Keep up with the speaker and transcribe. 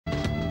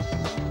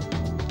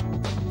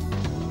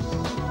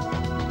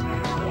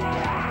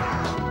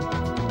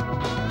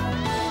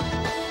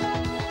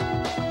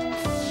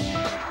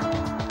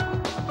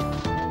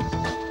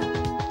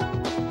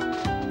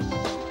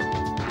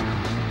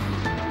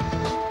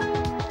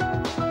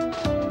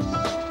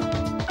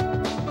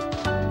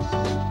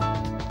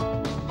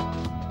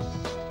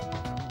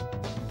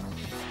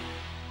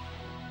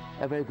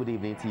A very good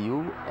evening to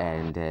you,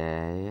 and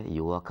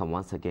you're welcome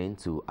once again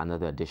to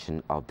another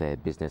edition of the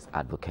Business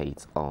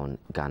Advocates on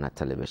Ghana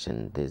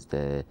Television. This is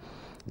the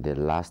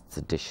last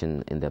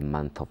edition in the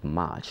month of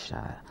March.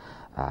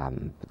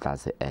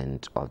 That's the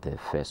end of the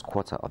first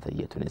quarter of the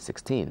year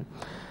 2016.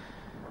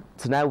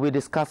 Tonight we're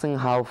discussing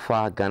how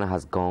far Ghana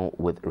has gone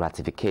with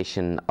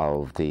ratification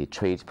of the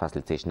Trade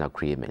Facilitation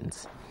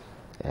Agreement.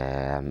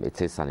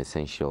 It is an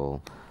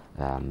essential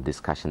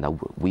discussion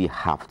that we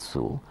have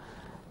to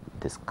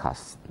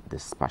discuss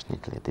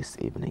dispassionately this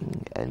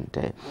evening.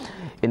 And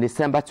in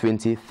December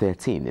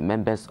 2013, the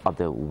members of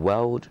the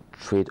World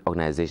Trade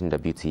Organization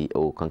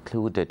WTO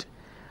concluded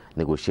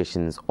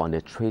negotiations on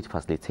the Trade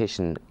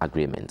Facilitation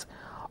Agreement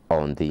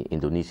on the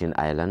Indonesian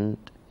island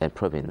and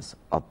province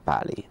of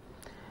Bali.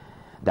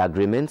 The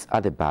agreement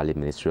at the Bali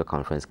Ministerial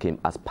Conference came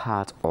as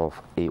part of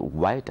a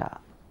wider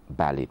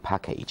Bali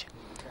package.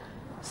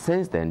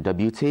 Since then,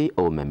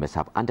 WTO members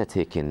have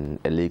undertaken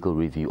a legal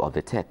review of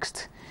the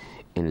text.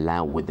 In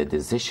line with the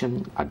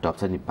decision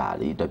adopted in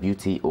Bali,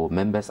 WTO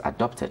members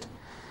adopted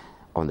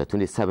on the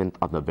 27th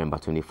of November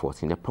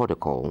 2014 a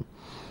protocol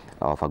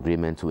of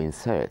agreement to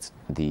insert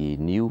the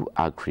new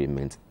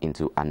agreement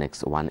into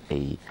Annex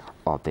 1A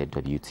of the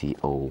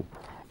WTO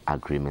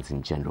agreement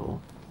in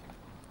general.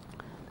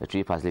 The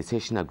Trade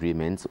Facilitation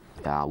Agreement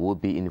will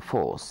be in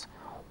force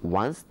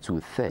once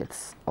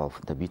 2/3 of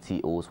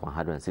WTO's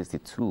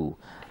 162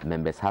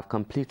 members have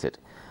completed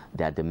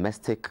their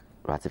domestic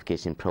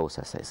ratification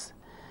processes.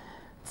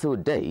 To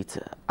date,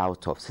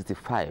 out of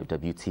 65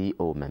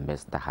 WTO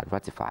members that had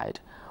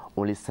ratified,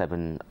 only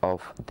 7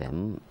 of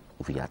them,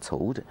 we are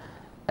told,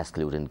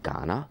 excluding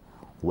Ghana,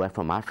 were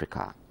from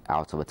Africa,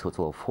 out of a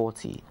total of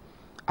 40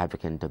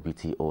 African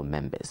WTO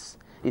members.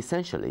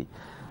 Essentially,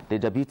 the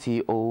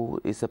WTO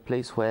is a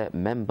place where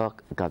member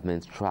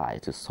governments try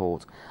to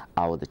sort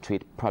out the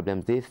trade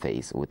problems they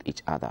face with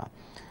each other.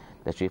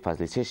 The Trade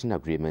Facilitation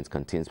Agreement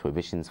contains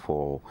provisions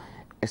for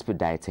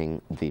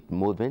expediting the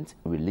movement,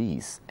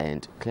 release,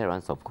 and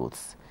clearance of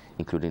goods,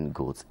 including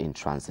goods in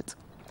transit.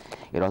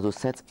 It also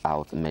sets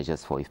out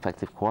measures for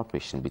effective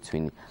cooperation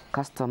between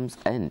customs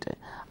and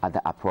other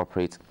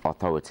appropriate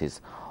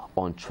authorities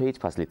on trade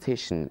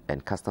facilitation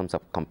and customs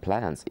of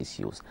compliance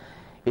issues.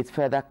 It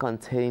further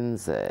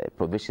contains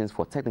provisions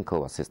for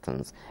technical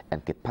assistance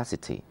and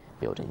capacity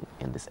building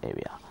in this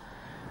area.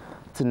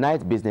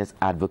 Tonight, Business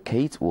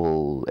Advocate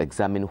will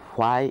examine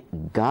why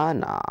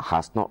Ghana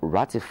has not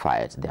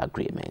ratified the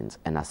agreement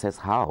and assess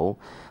how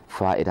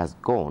far it has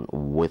gone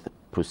with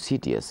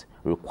procedures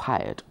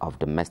required of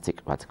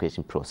domestic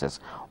ratification process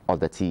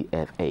of the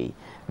TFA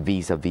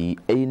vis-a-vis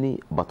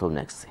any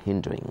bottlenecks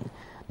hindering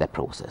the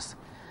process.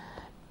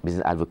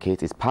 Business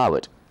Advocate is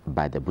powered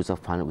by the Booster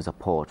Fund with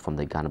support from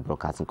the Ghana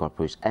Broadcasting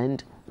Corporation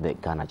and the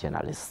Ghana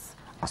Journalists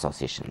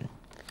Association.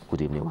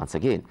 Good evening once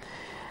again.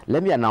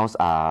 Let me announce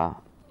our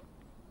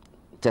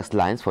text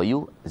lines for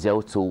you: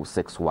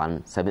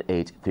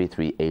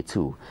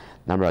 0261783382.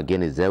 Number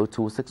again is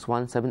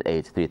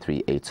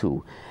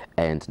 0261783382.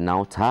 And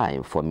now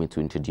time for me to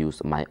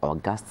introduce my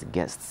august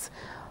guests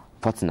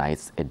for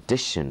tonight's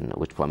edition,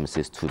 which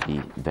promises to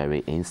be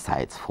very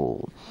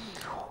insightful.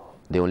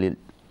 The only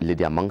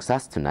lady amongst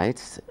us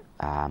tonight,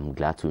 I'm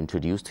glad to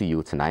introduce to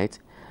you tonight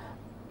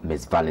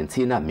Ms.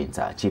 Valentina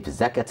Minta, Chief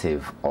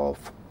Executive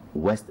of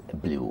West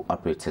Blue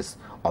Operators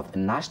of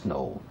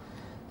National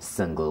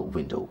Single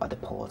Window at the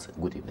Port.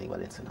 Good evening,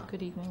 Valentina.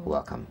 Good evening.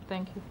 Welcome.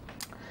 Thank you.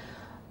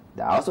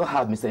 I also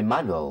have Mr.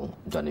 Emmanuel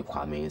Johnny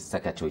Kwame,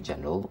 Secretary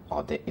General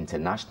of the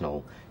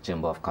International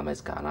Chamber of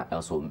Commerce Ghana,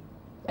 also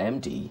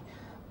MD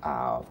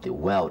of the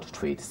World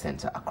Trade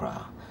Center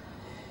Accra.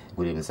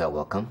 Good evening, sir.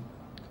 Welcome.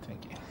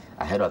 Thank you.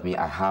 Ahead of me,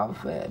 I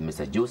have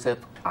Mr.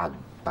 Joseph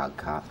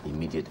Agbaka,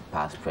 immediate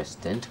past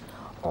president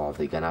of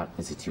the Ghana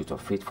Institute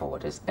of Freight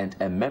Forwarders and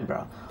a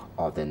member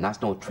of the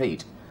National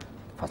Trade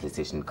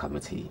Facilitation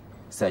Committee.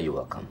 Sir, you're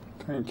welcome.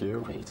 Thank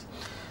you. Great.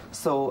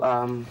 So,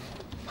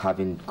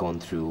 having gone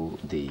through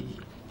the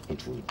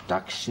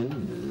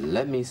introduction,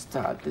 let me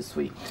start this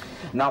way.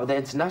 Now, the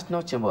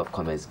International Chamber of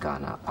Commerce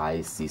Ghana,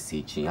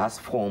 ICC, has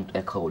formed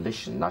a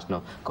coalition,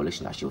 national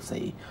coalition, I should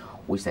say,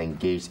 which is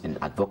engaged in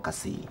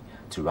advocacy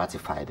to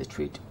ratify the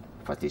Trade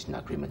Facilitation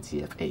Agreement,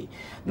 TFA.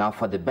 Now,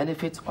 for the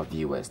benefit of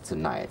viewers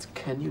tonight,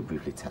 can you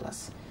briefly tell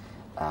us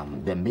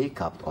the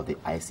makeup of the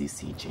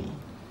ICCG,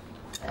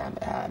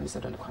 Mr.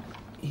 Donekwan?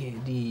 Yeah,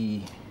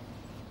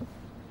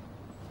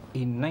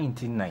 in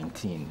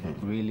 1919,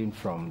 reeling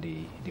from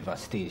the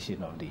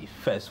devastation of the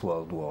First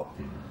World War,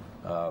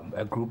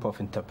 a group of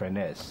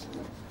entrepreneurs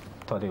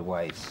thought it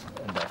wise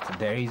that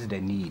there is the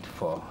need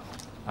for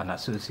an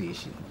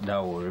association that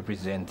will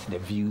represent the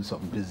views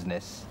of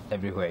business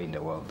everywhere in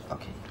the world.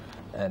 Okay.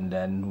 And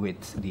then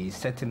with the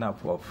setting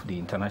up of the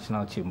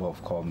International Chamber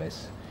of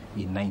Commerce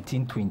in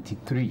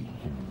 1923,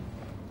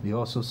 we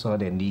also saw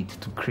the need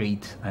to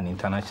create an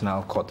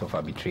international court of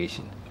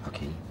arbitration.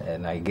 Okay.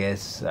 And I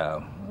guess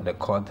the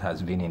court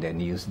has been in the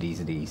news these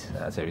days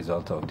as a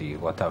result of the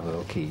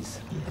Waterville case,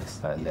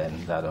 and then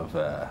that of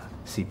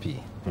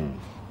CP.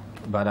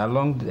 But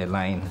along the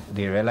line,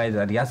 they realized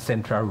that their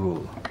central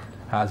role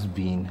has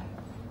been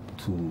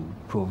to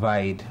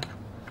provide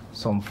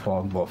some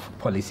form of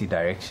policy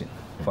direction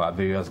for our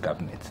various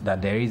governments,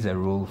 that there is a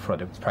role for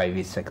the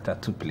private sector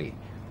to play.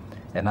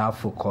 And our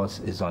focus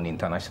is on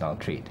international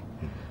trade.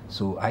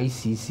 So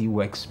ICC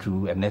works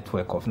through a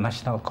network of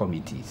national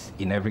committees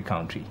in every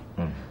country.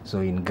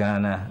 So in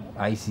Ghana,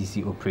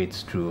 ICC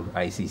operates through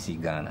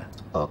ICC Ghana,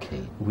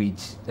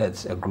 which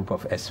is a group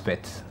of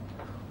experts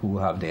who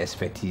have the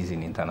expertise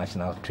in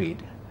international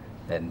trade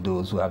and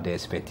those who have the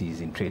expertise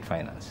in trade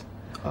finance.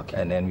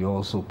 And then we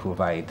also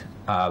provide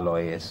our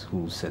lawyers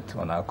who sit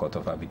on our court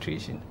of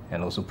arbitration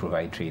and also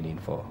provide training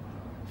for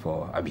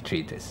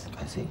arbitrators.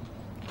 I see.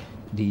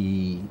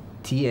 The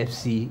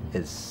TFC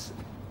is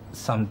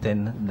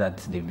something that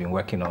they've been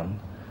working on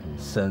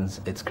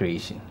since its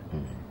creation.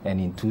 And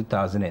in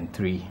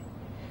 2003,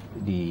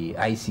 the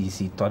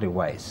ICC thought it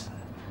wise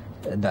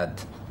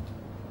that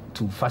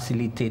to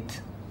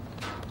facilitate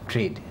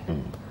trade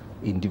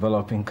in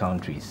developing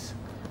countries,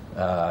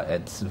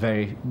 it's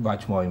very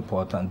much more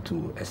important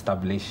to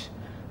establish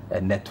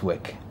a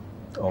network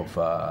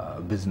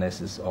of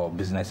businesses or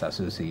business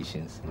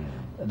associations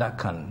that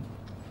can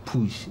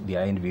push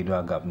their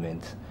individual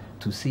governments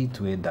to see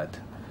to it that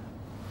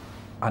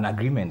an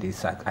agreement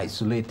is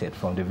isolated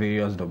from the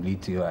various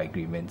WTO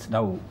agreements that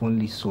will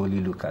only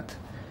solely look at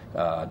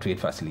trade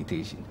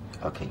facilitation,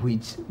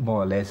 which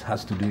more or less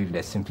has to do with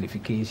the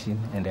simplification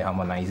and the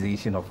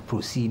harmonization of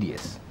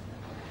procedures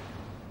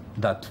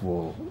that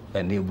will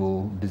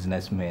enable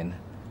businessmen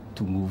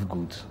to move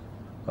goods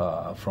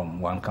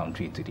from one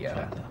country to the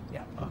other.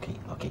 Yeah.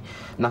 Okay.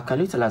 Now, can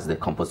you tell us the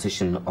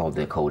composition of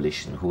the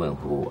coalition? Who and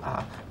who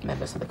are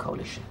members of the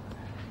coalition?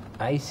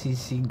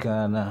 ICC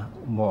Ghana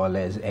more or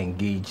less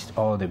engaged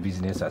all the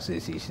business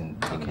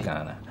associations in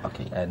Ghana.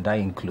 And that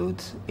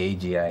includes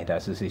AGI, the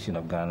Association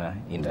of Ghana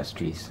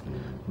Industries.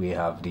 We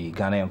have the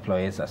Ghana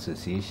Employers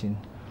Association.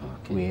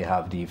 We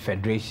have the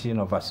Federation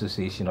of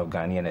Association of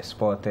Ghanaian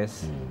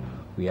Exporters.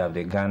 We have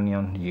the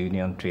Ghanaian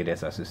Union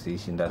Traders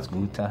Association, that's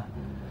GUTA.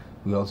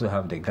 We also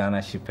have the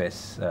Ghana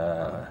Shippers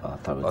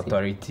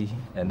Authority,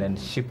 and then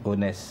Ship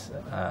Owners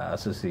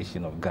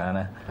Association of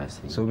Ghana.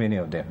 So many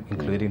of them,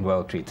 including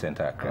World Trade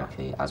Center Accra.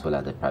 As well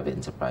as the Private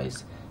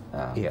Enterprise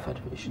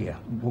Federation. Yeah,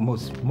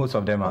 most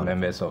of them are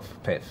members of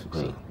PEF.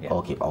 So,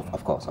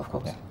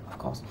 of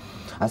course.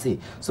 I see.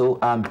 So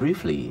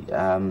briefly,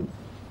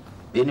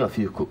 any of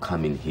you could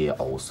come in here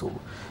also.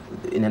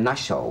 In a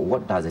nutshell,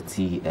 what does the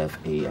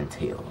TFA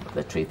entail,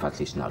 the Trade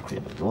Facilitation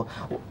Agreement?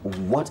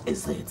 What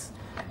is it?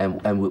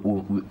 And we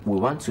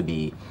want to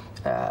be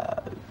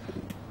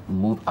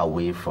move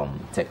away from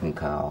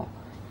technical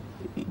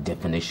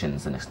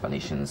definitions and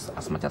explanations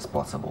as much as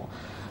possible,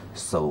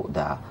 so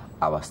that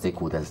our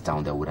stakeholders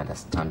down there would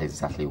understand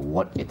exactly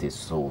what it is,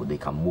 so they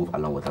can move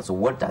along with us. So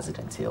what does it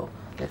entail,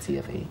 the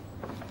TFA?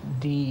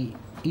 The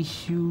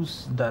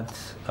issues that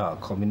are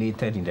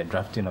culminated in the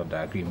drafting of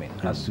the agreement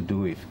has to do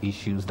with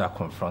issues that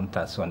confront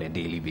us on a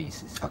daily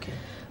basis.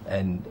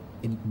 And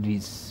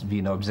it's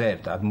been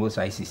observed at most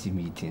ICC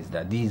meetings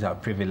that these are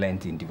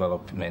prevalent in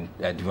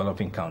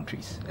developing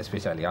countries,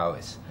 especially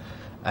ours.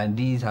 And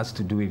these has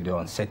to do with the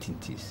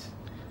uncertainties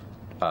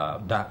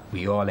that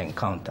we all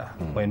encounter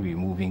when we're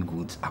moving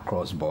goods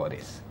across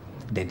borders,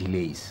 the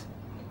delays.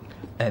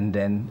 And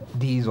then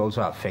these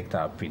also affect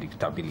our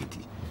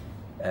predictability,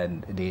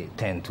 and they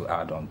tend to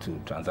add on to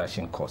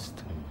transaction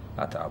cost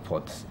at our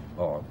ports,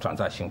 or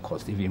transaction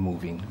cost even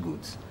moving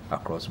goods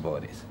across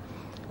borders.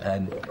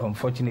 And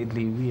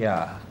unfortunately, we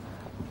are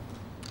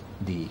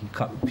the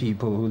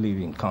people who live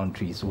in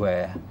countries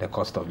where the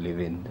cost of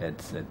living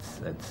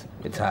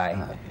it's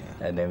high,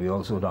 and then we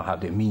also don't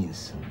have the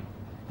means,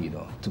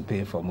 to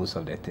pay for most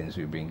of the things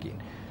we bring in.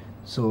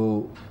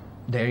 So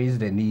there is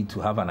the need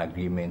to have an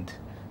agreement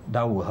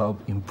that will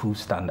help improve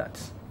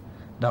standards,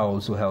 that will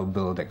also help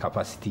build the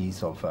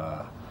capacities of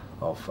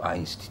our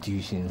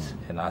institutions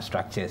and our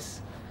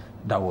structures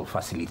that will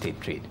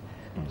facilitate trade.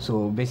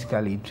 So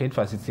basically, Trade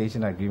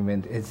Facilitation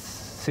Agreement is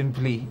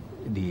simply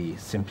the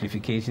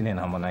simplification and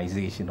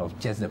harmonization of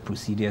just the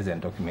procedures and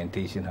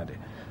documentation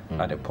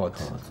at the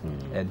ports,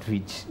 at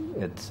which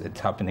it's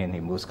happening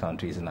in most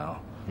countries now,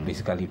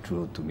 basically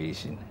through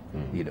automation,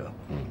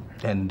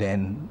 and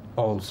then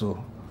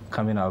also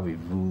coming out with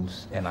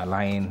rules and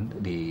aligning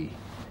the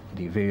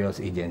various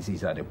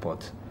agencies at the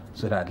port,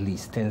 so that at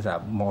least things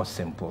are more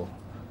simple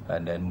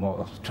and then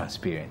more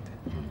transparent.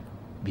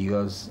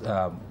 Because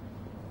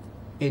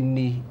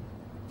any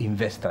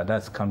investor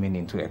that's coming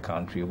into a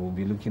country will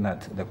be looking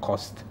at the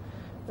cost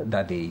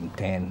that they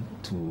intend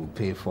to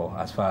pay for,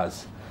 as far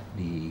as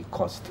the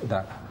cost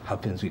that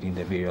happens within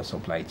the various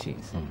supply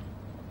chains.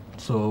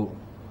 So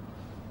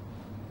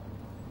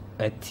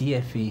a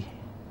TFA,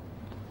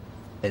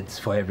 it's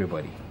for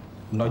everybody,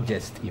 not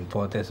just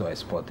importers or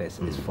exporters.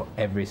 It's for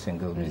every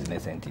single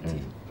business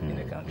entity in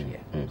the country.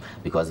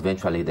 Because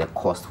eventually the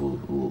cost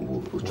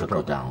will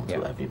trickle down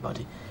to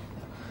everybody.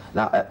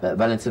 Now,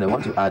 Valentin, I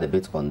want to add a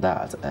bit on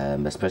that,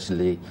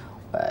 especially,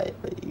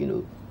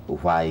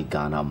 why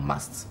Ghana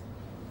must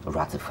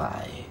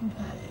ratify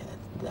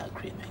the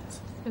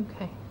agreement.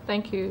 Okay.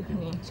 Thank you,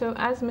 Nii. So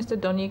as Mr.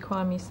 Doni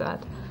Kwame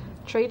said,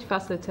 trade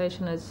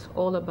facilitation is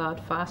all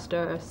about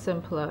faster,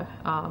 simpler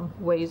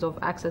ways of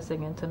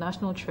accessing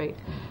international trade.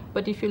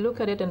 But if you look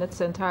at it in its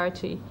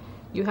entirety,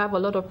 you have a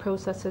lot of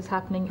processes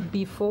happening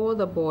before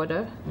the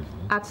border,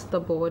 at the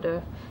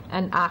border,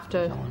 and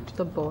after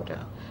the border.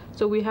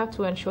 So we have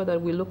to ensure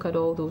that we look at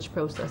all those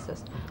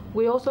processes.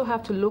 We also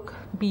have to look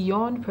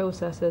beyond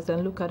processes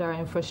and look at our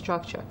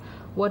infrastructure.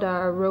 What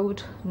are our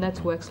road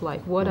networks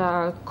like? What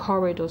are our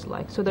corridors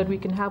like? So that we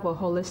can have a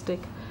holistic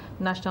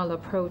national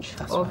approach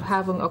of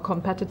having a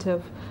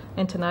competitive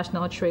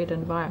international trade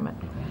environment.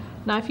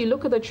 Now, if you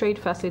look at the Trade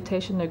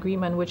Facilitation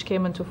Agreement, which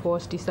came into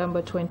force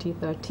December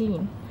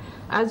 2013,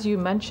 as you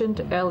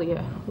mentioned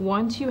earlier,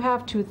 once you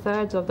have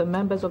 2/3 of the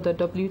members of the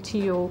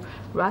WTO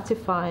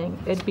ratifying,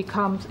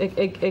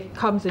 it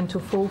comes into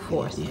full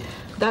force.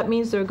 That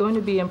means there are going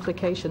to be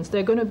implications. There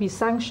are going to be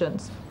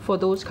sanctions for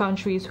those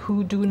countries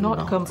who do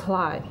not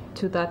comply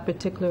to that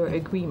particular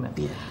agreement.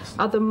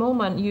 At the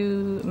moment,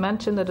 you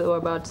mentioned that there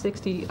were about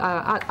 60,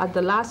 at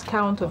the last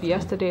count of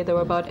yesterday, there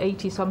were about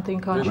 80-something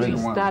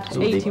countries. That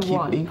so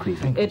 81.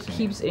 It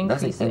keeps increasing.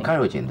 That's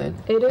encouraging then.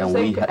 It is, and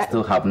we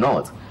still have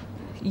not.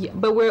 Yeah,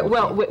 but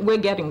we're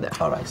getting there.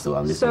 All right, so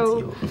I'm listening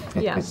to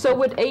you. Yeah, so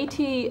with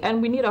 80,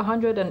 and we need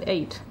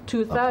 108.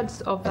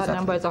 2/3 of that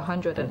number is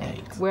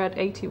 108. We're at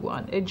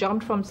 81. It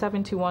jumped from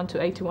 71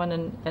 to 81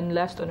 in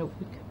less than a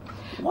week.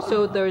 Wow.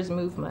 So there is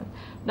movement.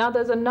 Now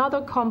there's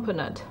another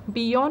component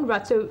beyond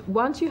so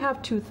once you have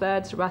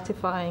 2/3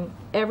 ratifying,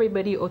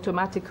 everybody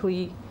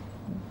automatically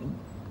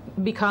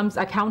becomes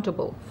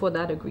accountable for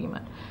that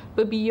agreement.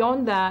 But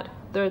beyond that,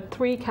 there are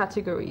 3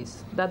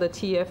 categories that the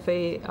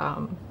TFA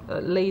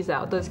lays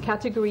out. There's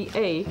category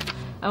A,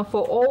 and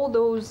for all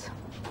those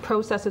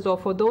processes or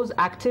for those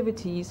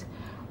activities,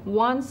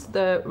 once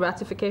the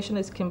ratification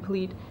is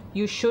complete,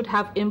 you should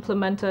have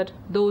implemented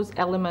those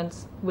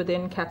elements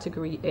within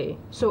category A.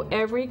 So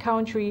every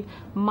country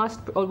must,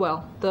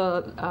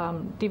 the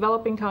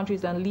developing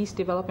countries and least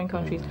developing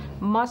countries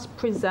must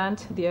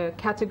present their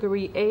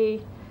category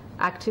A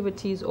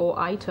activities or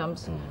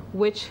items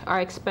which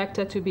are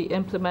expected to be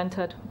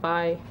implemented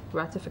by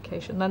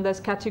ratification. Then there's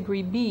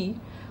category B,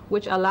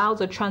 which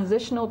allows a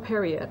transitional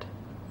period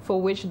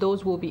for which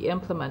those will be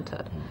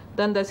implemented.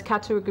 Then there's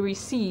category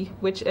C,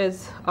 which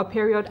is a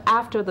period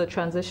after the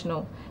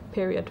transitional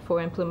period for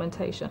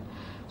implementation.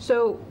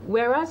 So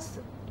whereas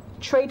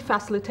trade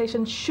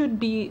facilitation should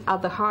be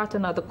at the heart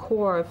and at the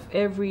core of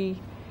every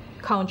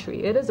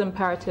country, it is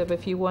imperative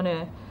if you want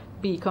to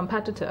be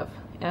competitive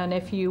and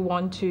if you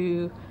want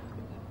to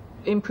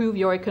improve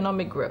your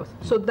economic growth.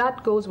 So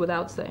that goes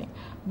without saying.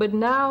 But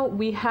now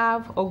we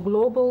have a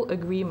global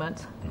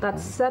agreement that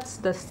sets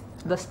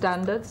the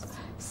standards,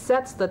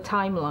 sets the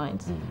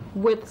timelines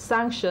with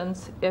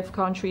sanctions if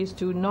countries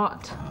do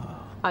not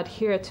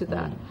adhere to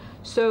that.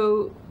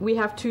 So we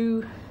have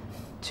two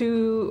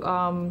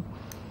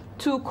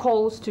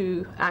calls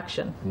to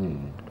action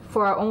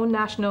for our own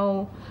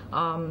national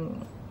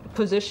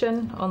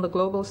position on the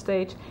global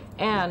stage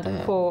and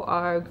for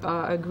our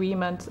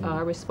agreement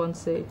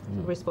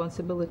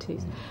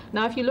responsibilities.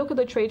 Now, if you look at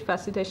the Trade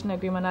Facilitation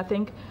Agreement, I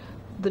think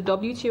the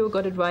WTO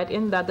got it right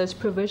in that there's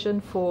provision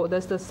for,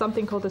 there's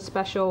something called the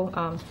special,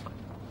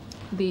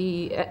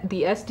 the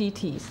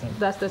SDTs,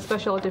 that's the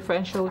special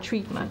differential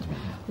treatment,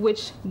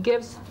 which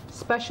gives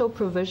special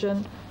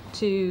provision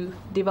to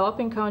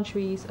developing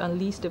countries and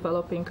least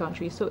developing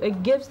countries. So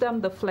it gives them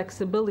the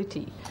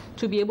flexibility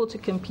to be able to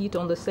compete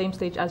on the same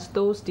stage as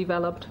those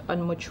developed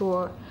and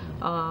mature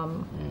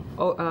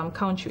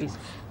countries.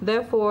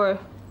 Therefore,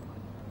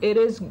 it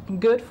is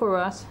good for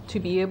us to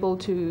be able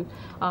to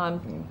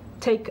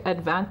take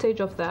advantage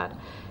of that.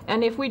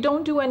 And if we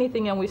don't do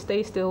anything and we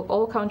stay still,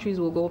 all countries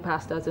will go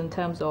past us in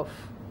terms of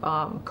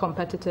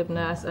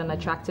competitiveness and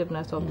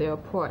attractiveness of their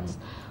ports.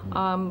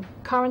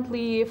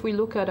 Currently, if we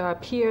look at our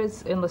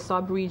peers in the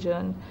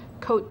sub-region,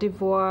 Cote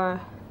d'Ivoire,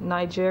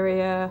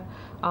 Nigeria,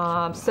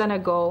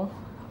 Senegal,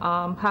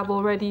 have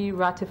already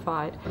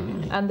ratified.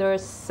 And there are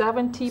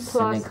 70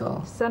 plus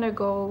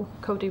Senegal,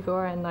 Cote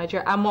d'Ivoire, and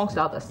Nigeria, amongst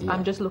others.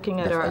 I'm just looking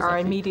at our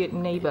immediate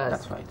neighbors.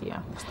 That's right. Yeah.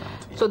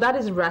 So that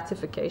is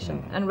ratification.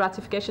 And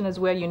ratification is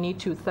where you need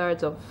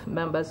 2/3 of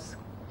members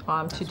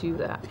to do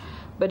that.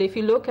 But if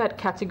you look at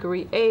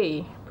category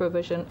A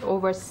provision,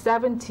 over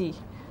 70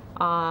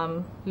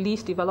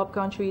 least developed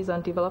countries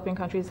and developing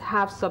countries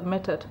have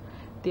submitted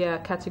their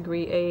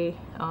category A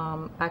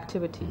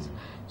activities.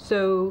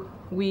 So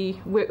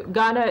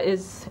Ghana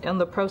is in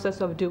the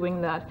process of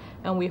doing that,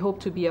 and we hope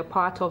to be a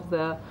part of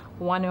the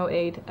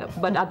 108,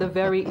 but at the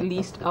very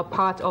least a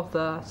part of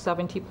the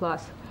 70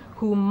 plus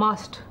who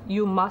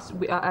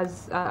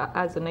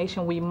as a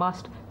nation, we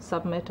must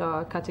submit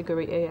our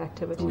category A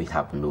activities. We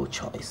have no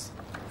choice.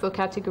 For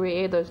category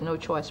A, there's no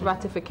choice.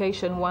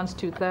 Ratification, once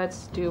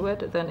 2/3 do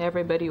it, then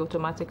everybody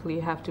automatically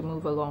have to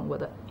move along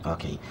with it.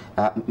 Okay.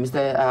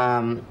 Mr.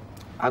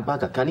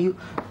 Agbaga, can you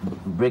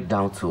break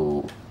down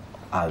to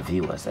our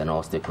viewers and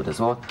all stakeholders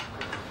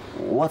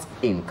what's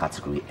in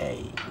category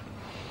A?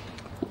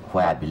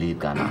 where I believe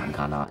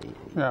Ghana,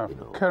 Yeah, you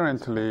know,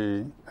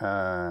 currently,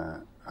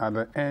 at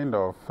the end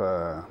of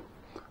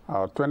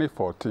our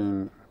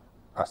 2014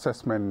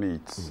 assessment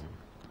needs,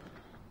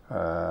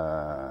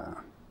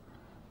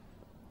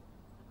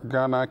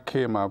 Ghana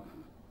came up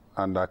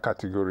under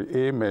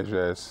Category A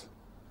measures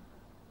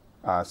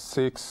as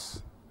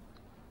 6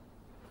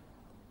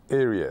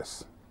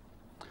 areas.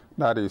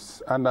 That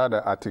is under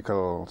the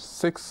Article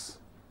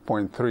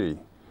 6.3,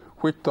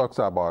 which talks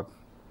about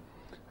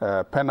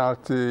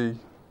penalty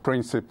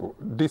principle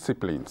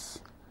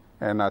disciplines,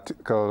 and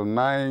Article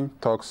 9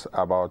 talks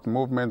about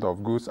movement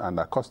of goods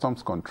under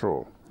customs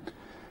control.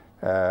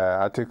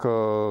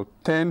 Article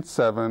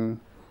 10.7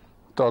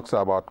 talks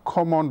about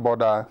common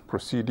border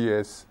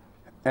procedures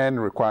and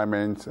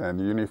requirements and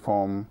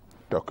uniform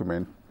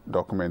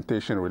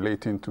documentation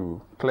relating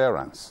to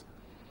clearance.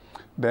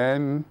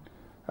 Then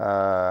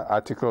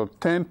Article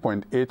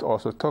 10.8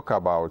 also talk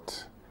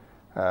about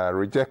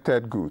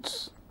rejected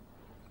goods.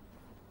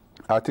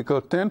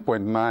 Article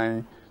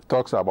 10.9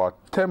 talks about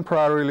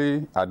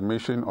temporarily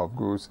admission of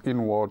goods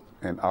inward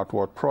and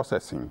outward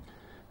processing.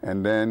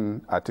 And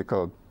then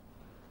Article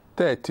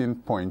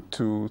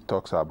 13.2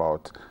 talks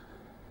about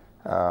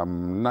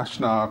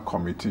National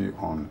Committee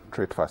on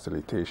Trade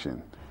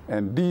Facilitation.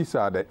 And these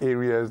are the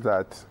areas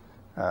that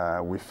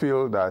we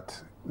feel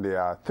that there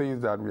are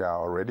things that we are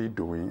already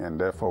doing, and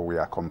therefore we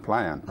are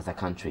compliant. As a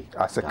country.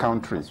 As a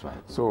country. That's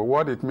right. So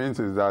what it means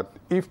is that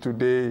if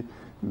today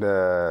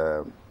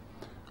the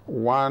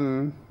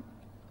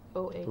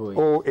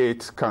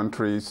 108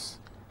 countries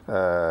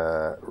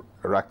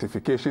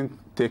ratification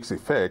takes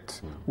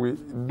effect,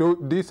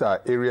 these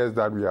are areas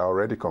that we are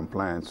already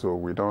compliant, so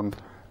we don't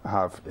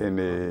have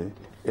any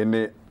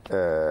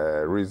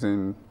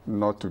reason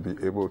not to be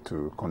able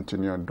to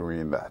continue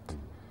doing that.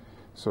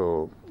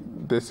 So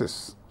this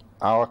is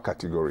our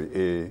Category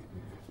A,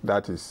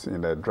 that is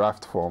in the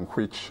draft form,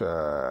 which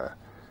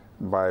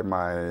by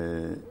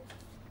my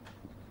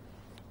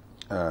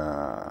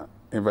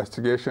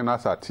investigation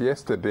as at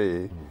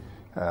yesterday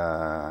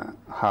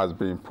has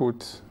been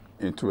put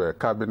into a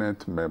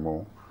cabinet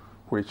memo,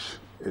 which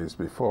is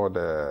before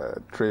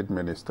the trade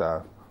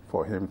minister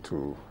for him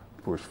to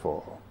push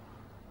for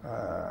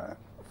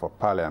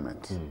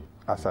Parliament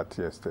as at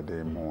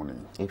yesterday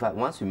morning. In fact,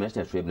 once you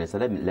mentioned the trade minister,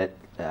 let me let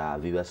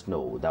viewers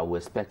know that we're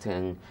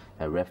expecting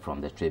a rep from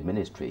the trade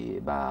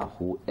ministry, but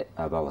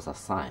whoever was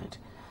assigned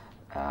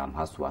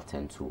has to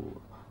attend to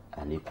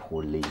an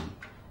equally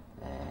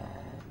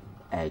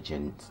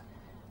urgent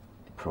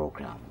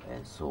program,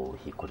 and so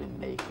he couldn't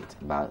make it.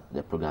 But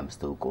the program is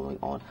still going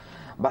on.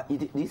 But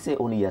did you say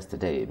only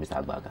yesterday, Mr.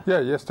 Agbaga? Yeah,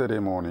 yesterday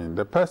morning.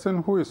 The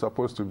person who is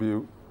supposed to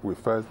be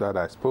with us that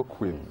I spoke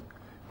with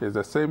is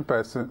the same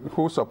person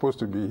who's supposed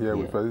to be here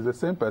with us. Is the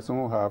same person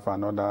who have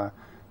another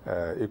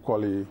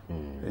equally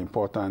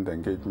important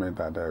engagement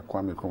at the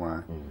Kwame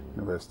Nkrumah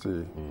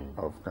University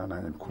of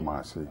Ghana in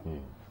Kumasi.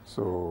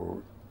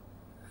 So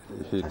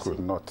he could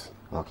not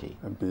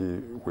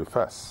be with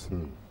us.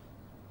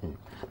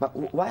 But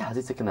why has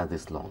it taken us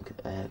this long,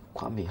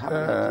 Kwame?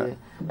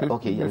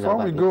 Before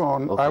we go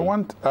on, I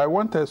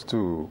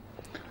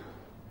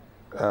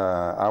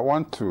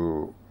want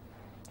to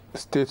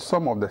state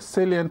some of the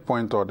salient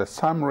points or the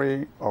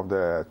summary of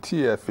the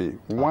TFA.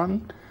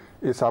 One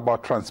is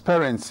about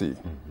transparency.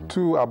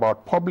 Two,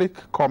 about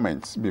public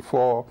comments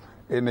before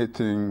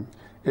anything,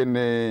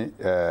 any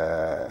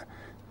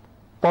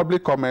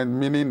public comment,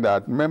 meaning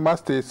that member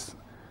states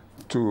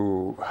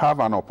to have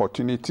an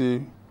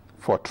opportunity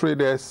for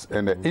traders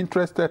and the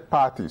interested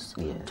parties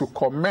to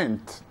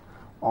comment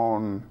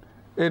on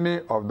any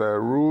of the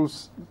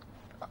rules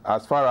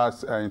as far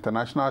as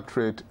international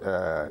trade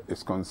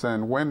is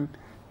concerned. When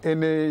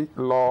any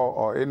law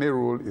or any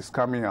rule is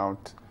coming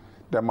out,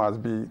 there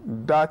must be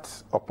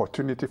that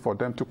opportunity for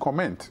them to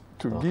comment,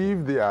 to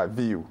give their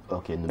view.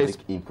 To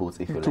make inputs,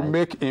 if you like. To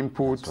make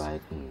inputs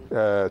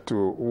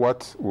to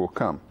what will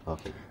come.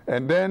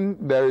 And then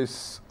there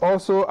is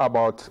also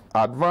about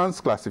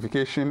advanced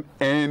classification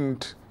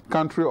and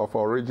country of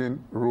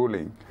origin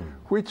ruling,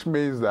 which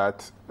means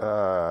that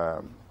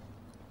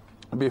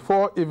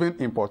before even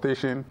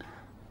importation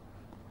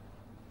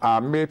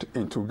are made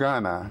into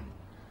Ghana,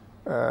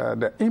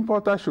 the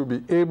importer should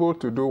be able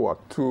to do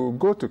what? To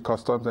go to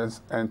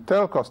customs and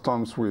tell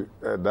customs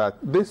that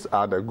these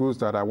are the goods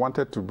that I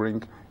wanted to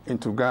bring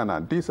into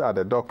Ghana. These are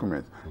the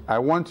documents. I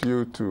want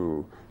you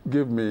to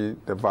give me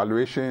the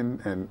valuation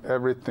and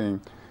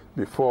everything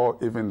before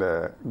even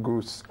the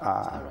goods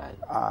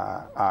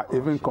are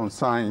even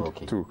consigned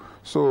to.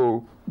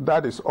 So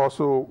that is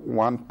also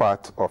one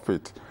part of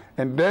it.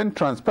 And then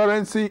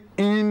transparency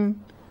in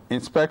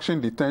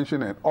inspection,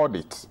 detention, and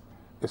audit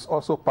is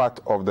also part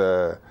of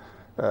the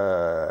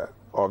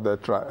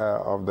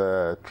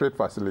Trade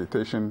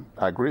Facilitation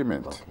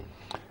Agreement.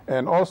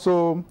 And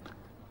also,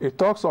 it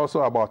talks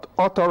also about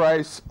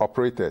authorized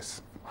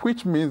operators,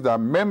 which means that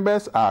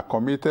members are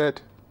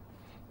committed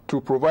to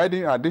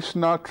providing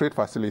additional trade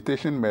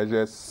facilitation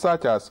measures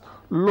such as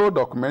low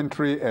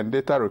documentary and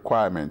data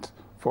requirements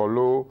for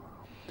low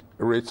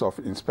rates of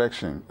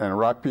inspection and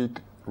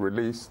rapid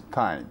release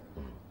time.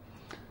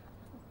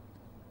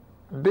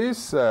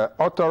 These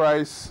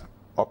authorized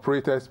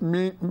operators,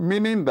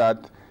 meaning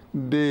that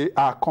they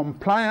are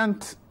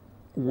compliant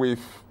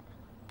with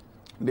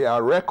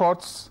their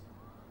records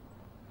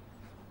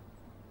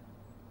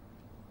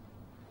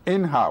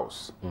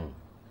in-house.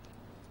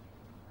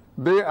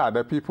 They are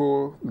the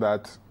people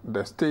that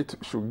the state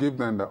should give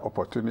them the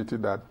opportunity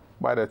that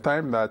by the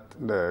time that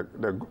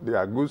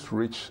their goods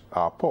reach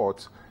our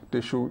ports,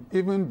 they should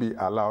even be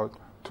allowed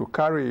to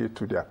carry it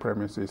to their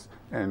premises,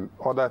 and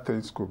other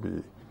things could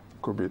be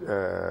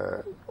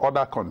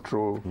other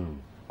control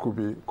could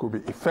be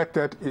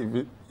effected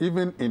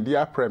even in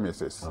their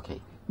premises. Okay.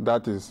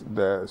 That is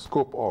the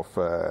scope of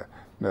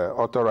the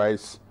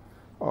authorized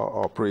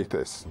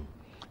operators.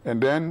 And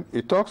then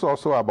it talks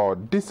also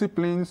about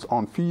disciplines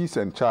on fees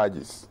and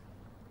charges.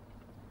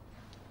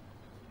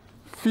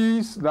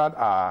 Fees that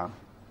are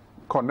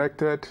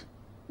connected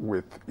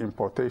with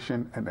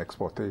importation and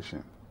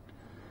exportation.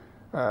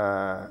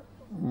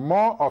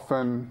 More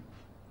often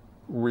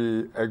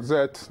we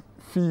exert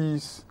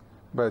fees,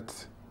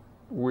 but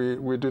we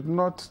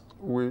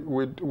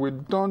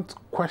don't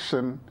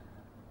question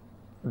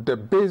the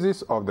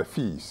basis of the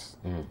fees.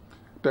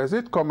 Does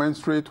it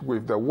commensurate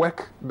with the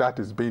work that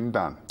is being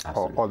done?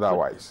 Absolutely. Or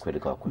otherwise?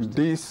 Critical question.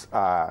 These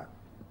are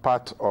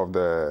part of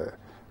the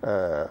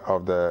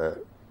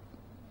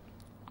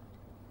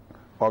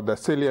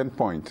salient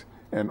point,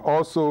 and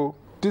also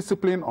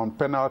discipline on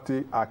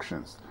penalty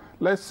actions.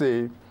 Let's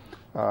say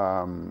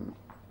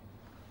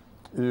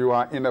you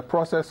are in a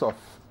process of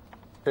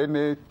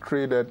any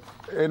trade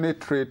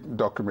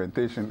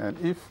documentation, and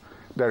if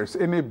there is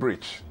any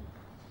breach,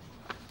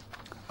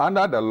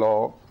 under the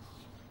law,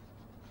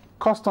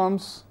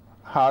 Customs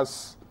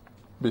has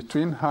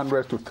between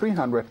 100 to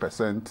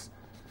 300%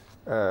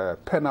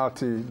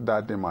 penalty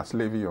that they must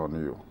levy on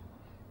you.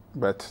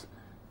 But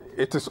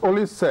it is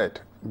only said,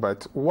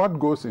 but what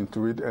goes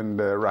into it and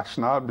the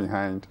rationale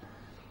behind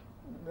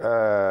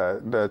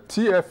the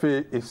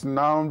TFA is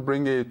now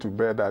bringing it to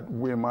bear that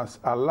we must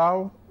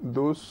allow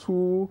those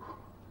who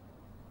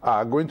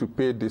are going to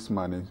pay this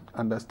money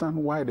understand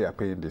why they are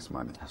paying this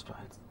money. That's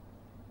right.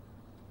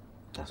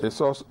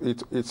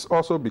 It's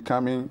also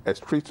becoming a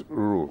strict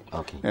rule.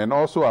 Okay. And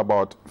also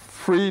about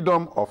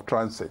freedom of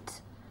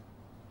transit.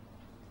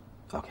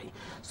 Okay.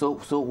 So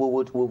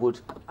we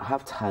would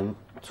have time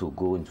to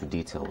go into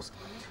details.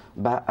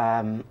 But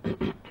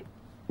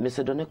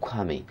Mr. Donny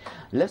Kwame,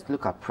 let's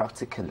look at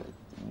practically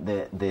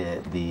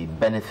the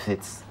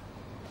benefits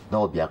that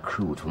will be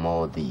accrued from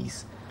all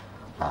these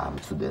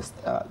to the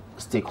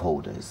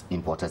stakeholders,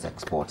 importers,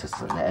 exporters,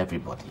 and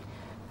everybody.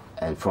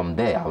 And from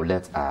there, I'll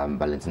let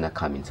Valentina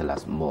come and tell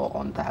us more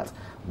on that.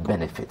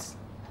 Benefits.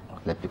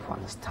 Let people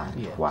understand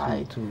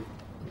why.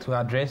 To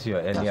address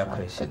your earlier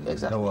question,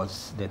 exactly. There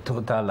was the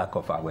total lack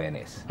of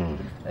awareness.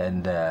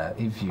 And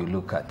if you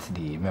look at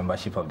the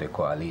membership of the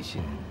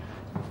coalition,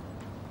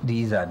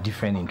 these are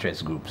different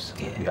interest groups.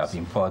 Yes. You have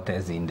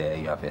importers in there,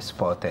 you have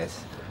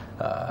exporters,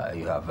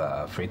 you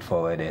have freight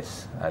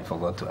forwarders. I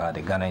forgot to add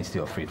the Ghana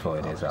Institute of Freight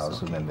Forwarders are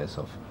also members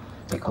of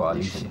the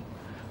coalition.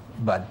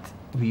 But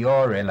we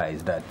all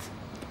realize that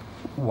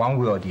one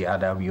way or the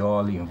other, we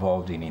all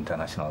involved in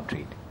international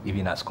trade,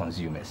 even as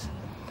consumers.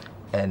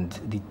 And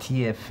the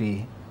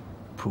TFA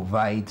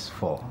provides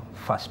for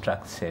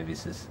fast-track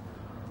services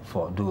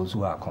for those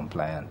who are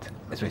compliant,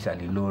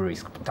 especially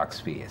low-risk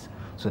taxpayers,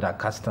 so that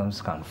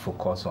customs can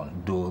focus on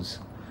those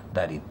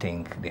that they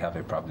think they have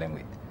a problem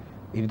with.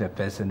 If the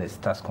person is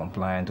tax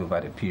compliant over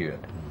the period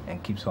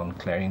and keeps on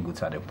clearing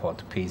goods at the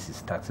port, pays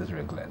his taxes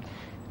regularly,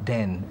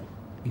 then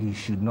you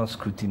should not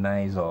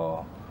scrutinize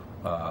or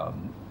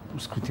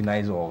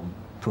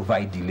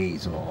provide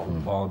delays or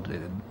all the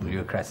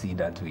bureaucracy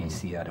that we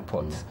see at the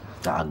ports.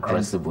 The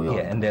aggressive way.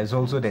 And there's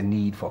also the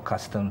need for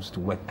customs to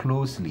work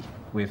closely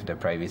with the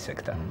private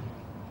sector.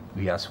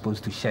 We are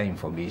supposed to share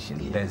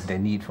information. Yes. There's the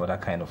need for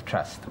that kind of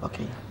trust.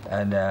 Okay.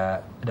 And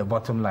the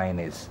bottom line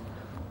is,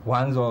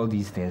 once all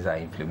these things are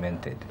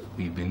implemented,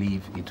 we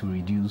believe it will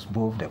reduce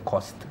both the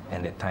cost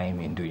and the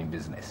time in doing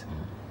business.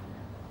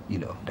 You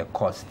know, the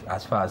cost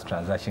as far as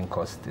transaction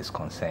cost is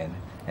concerned,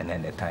 and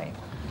then the time.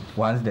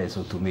 Once there's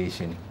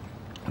automation,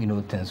 you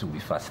know, things will be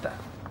faster.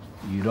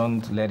 You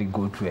don't let it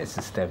go through a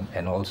system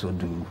and also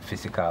do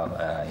physical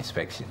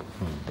inspection.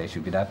 There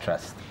should be that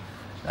trust.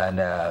 And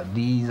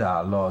these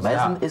are laws.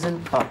 But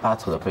isn't part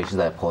of the operations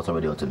that are port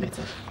already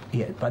automated?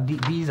 Yeah, but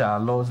these are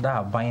laws that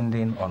are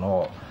binding on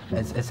all.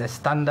 It's a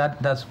standard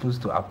that's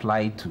supposed to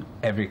apply to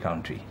every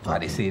country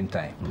at the same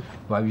time.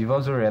 But we've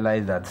also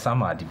realized that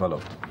some are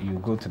developed. You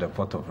go to the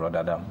port of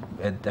Rotterdam,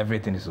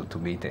 everything is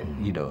automated.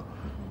 You know,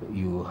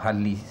 you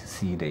hardly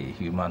see the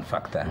human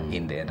factor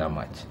in there that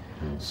much.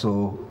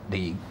 So,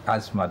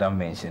 as Madam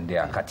mentioned,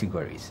 there are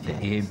categories, the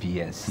A, B,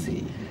 and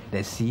C.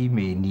 The C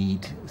may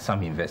need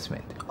some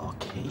investment.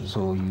 Okay.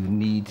 So you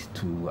need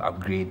to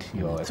upgrade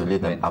your equipment. To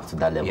lead them up to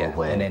that level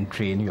where... And then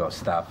train your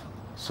staff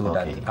so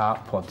that our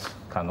ports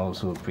can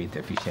also operate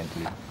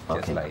efficiently,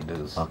 just like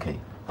those. Okay.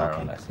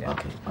 Baroness. Yeah.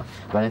 Okay.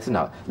 But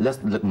now, let's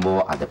look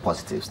more at the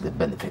positives, the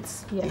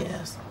benefits.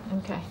 Yes.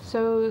 Okay.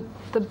 So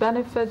the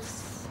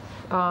benefits,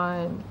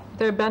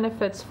 there are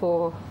benefits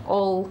for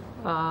all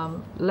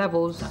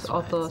levels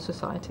of the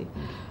society.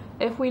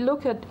 If we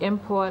look at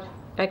import,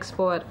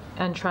 export,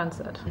 and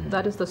transit,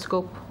 that is the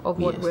scope of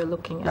what we're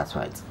looking at. That's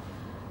right.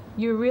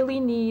 You really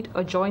need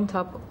a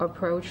joint-up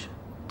approach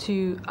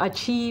to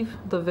achieve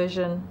the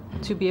vision,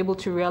 to be able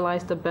to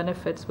realize the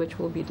benefits which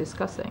we'll be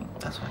discussing.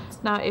 That's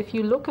right. Now, if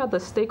you look at the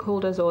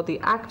stakeholders or the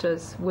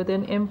actors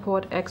within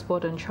import,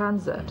 export, and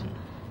transit,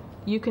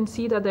 you can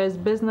see that there's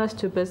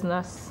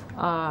business-to-business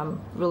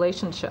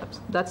relationships.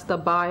 That's the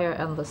buyer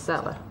and the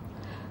seller.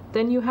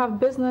 Then you have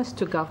business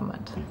to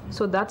government.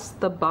 So that's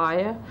the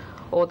buyer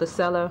or the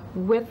seller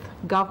with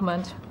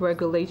government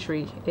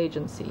regulatory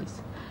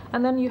agencies.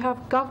 And then you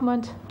have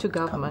government to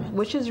government,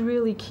 which is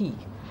really key.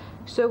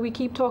 So we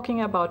keep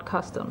talking about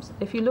customs.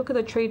 If you look at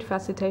the Trade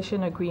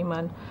Facilitation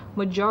Agreement,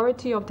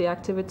 majority of the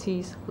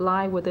activities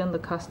lie within the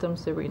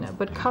customs arena.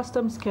 But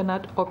customs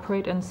cannot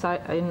operate in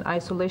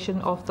isolation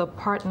of the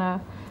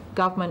partner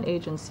government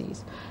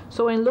agencies.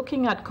 So in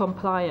looking at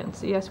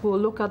compliance, yes, we'll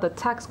look at the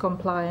tax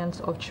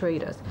compliance of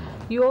traders.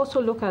 You also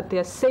look at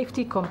their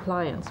safety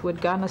compliance with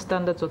Ghana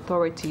Standards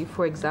Authority,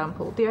 for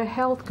example, their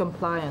health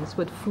compliance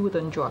with food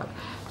and drug.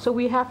 So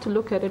we have to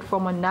look at it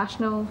from a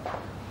national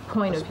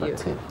point of view.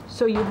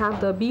 So you have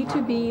the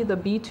B2B, the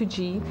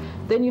B2G,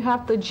 then you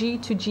have the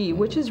G2G,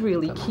 which is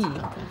really key.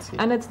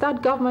 And it's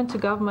that government to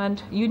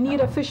government. You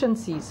need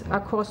efficiencies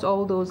across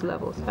all those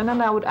levels. And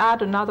then I would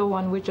add another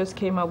one which just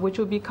came up, which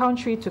would be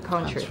country to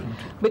country.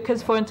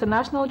 Because for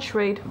international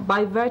trade,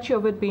 by virtue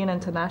of it being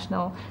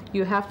international,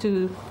 you have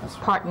to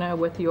partner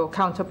with your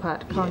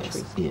counterpart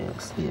countries.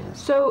 Yes.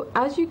 So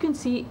as you can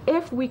see,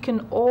 if we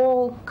can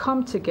all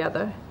come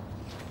together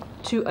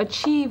to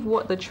achieve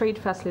what the Trade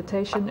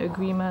Facilitation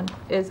Agreement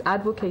is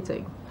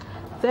advocating,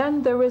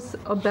 then there is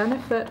a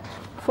benefit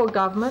for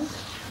government,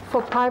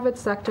 for private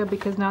sector,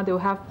 because now they'll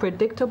have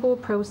predictable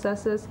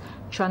processes,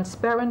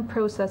 transparent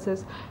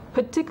processes,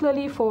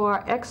 particularly for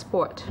our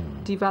export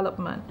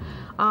development.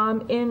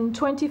 In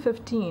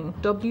 2015,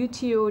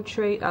 WTO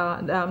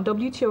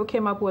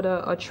came up with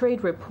a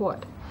trade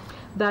report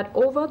that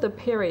over the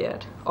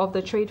period of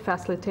the Trade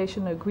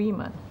Facilitation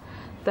Agreement,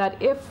 that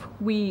if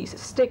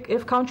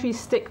countries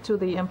stick to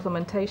the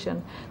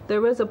implementation,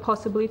 there is a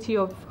possibility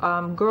of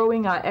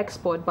growing our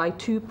export by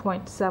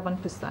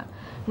 2.7%.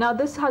 Now,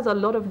 this has a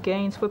lot of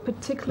gains for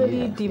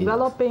particularly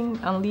developing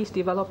and least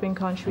developing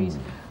countries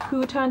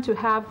who tend to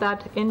have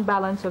that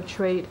imbalance of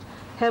trade,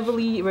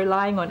 heavily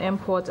relying on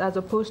imports as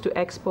opposed to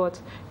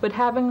exports, but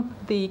having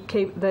the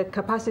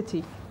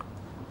capacity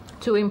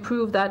to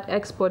improve that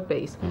export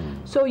base.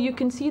 So you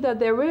can see that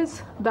there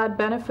is that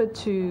benefit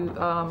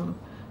to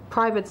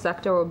private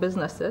sector or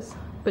businesses,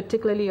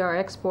 particularly our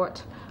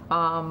export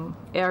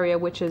area,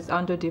 which is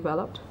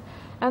underdeveloped.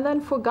 And then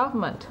for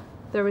government,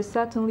 there is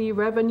certainly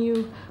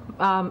revenue,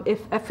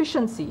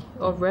 efficiency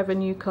of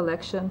revenue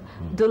collection,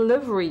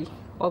 delivery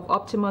of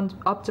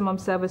optimum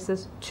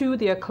services to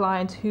their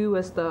clients, who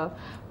is the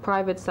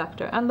private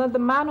sector. And then the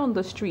man on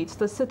the streets,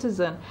 the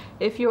citizen,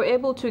 if you're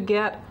able to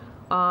get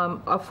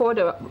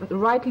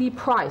rightly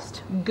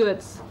priced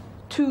goods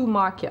to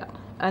market,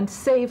 and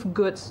safe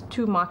goods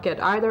to market,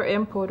 either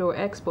import or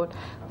export,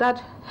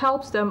 that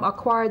helps them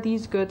acquire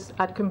these goods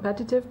at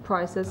competitive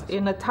prices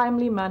in a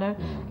timely manner,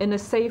 in a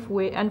safe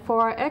way. And for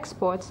our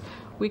exports,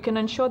 we can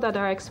ensure that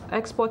our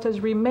exporters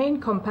remain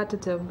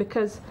competitive,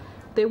 because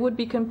they would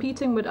be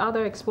competing with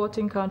other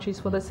exporting countries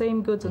for the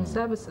same goods and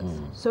services.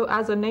 So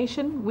as a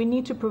nation, we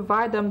need to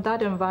provide them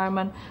that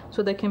environment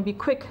so they can be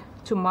quick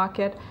to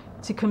market,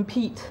 to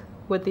compete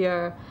with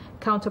their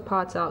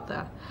counterparts out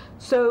there.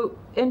 So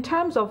in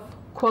terms of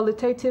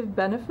qualitative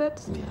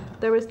benefits,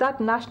 there is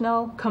that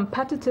national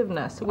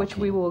competitiveness which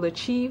we will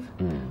achieve.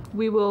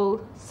 We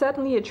will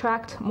certainly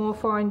attract more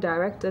foreign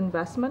direct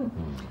investment,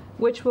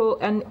 which will,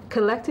 and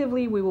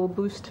collectively we will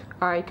boost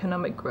our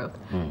economic growth.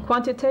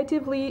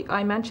 Quantitatively,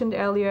 I mentioned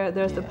earlier,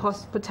 there's the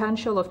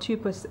potential of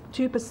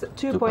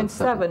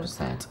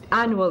 2.7%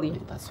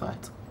 annually. That's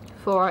right.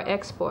 For our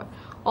export.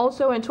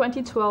 Also in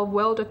 2012,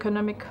 World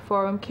Economic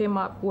Forum came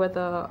up with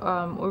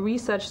a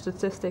research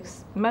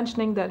statistics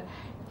mentioning that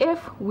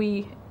if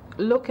we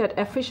look at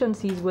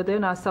efficiencies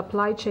within our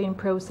supply chain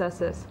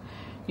processes,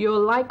 you're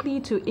likely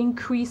to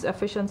increase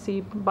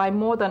efficiency by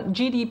more than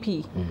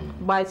GDP,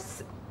 by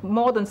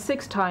more than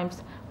 6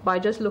 times by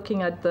just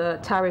looking at the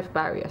tariff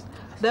barriers.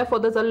 Therefore,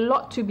 there's a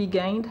lot to be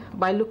gained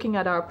by looking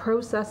at our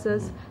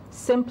processes,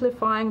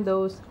 simplifying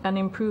those and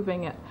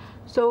improving it.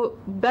 So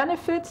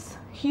benefits,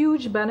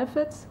 huge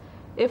benefits.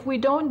 If we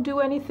don't do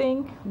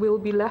anything, we'll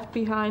be left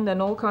behind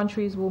and all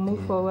countries will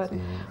move forward.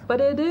 But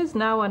it is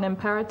now an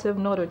imperative,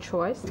 not a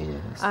choice.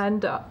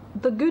 And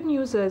the good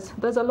news is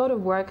there's a lot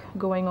of work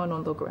going on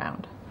the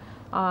ground.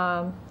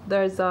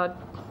 There's a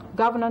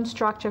governance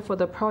structure for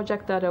the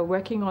project that are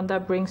working on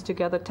that brings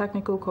together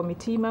technical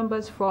committee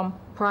members from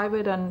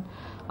private and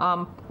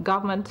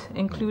government,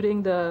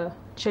 including the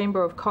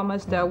Chamber of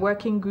Commerce. There are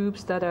working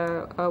groups that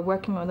are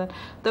working on that.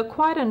 There are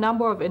quite a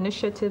number of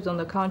initiatives on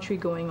the country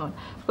going on.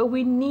 But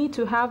we need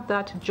to have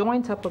that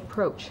joint-up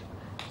approach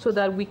so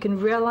that we can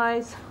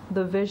realize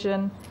the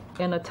vision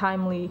in a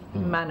timely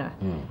manner.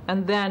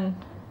 And then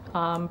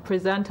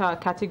present our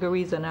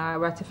categories and our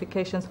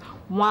ratifications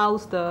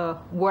whilst the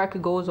work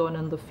goes on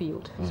in the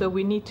field. So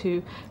we need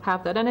to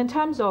have that. And in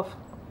terms of,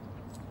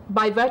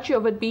 by virtue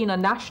of it being a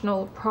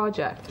national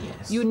project,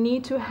 you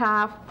need to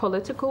have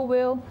political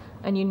will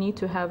and you need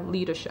to have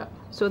leadership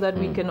so that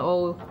we can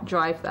all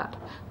drive that.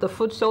 The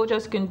foot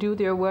soldiers can do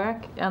their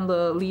work and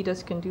the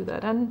leaders can do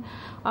that. And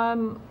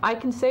I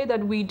can say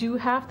that we do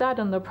have that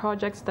in the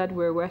projects that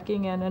we're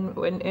working in.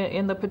 And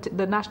in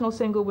the National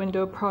Single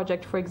Window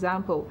Project, for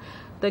example,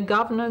 the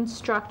governance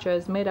structure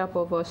is made up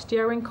of a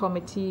steering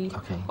committee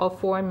of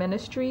 4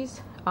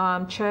 ministries,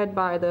 chaired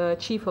by the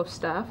Chief of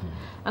Staff.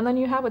 And then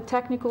you have a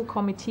technical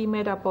committee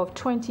made up of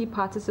 20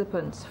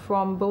 participants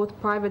from both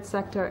private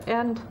sector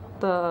and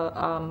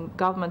the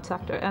government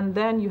sector. And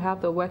then you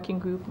have the working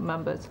group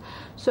members.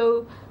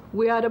 So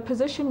we are at a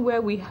position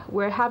where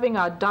we're having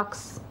our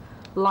ducks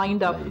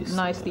lined up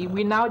nicely.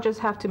 We now just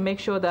have to make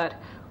sure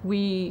that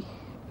we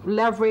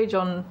leverage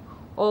on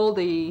all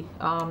the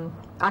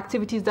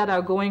activities that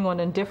are going on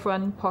in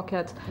different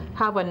pockets,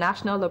 have a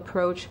national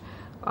approach,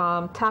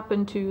 tap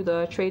into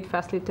the Trade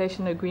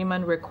Facilitation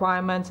Agreement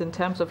requirements in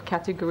terms of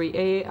Category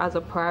A as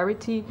a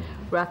priority,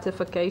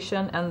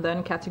 ratification, and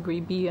then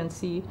Category B and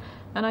C.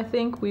 And I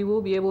think we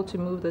will be able to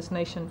move this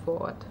nation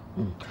forward.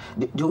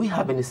 Do we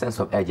have any sense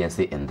of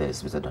urgency in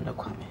this, Mr. Donald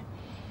Kwame?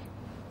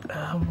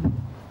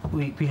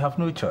 We have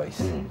no choice.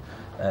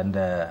 And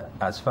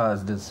as far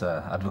as this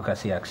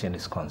advocacy action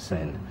is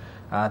concerned,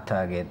 our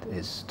target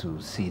is to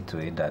see to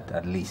it that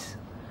at least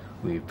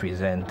we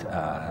present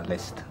a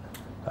list,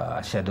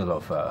 a schedule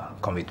of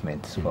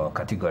commitments for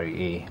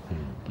Category A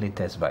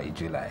latest by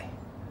July.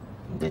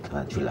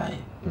 July.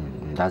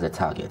 That's the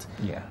target.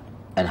 Yeah.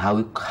 And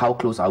how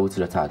close are we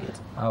to the target?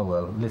 Oh,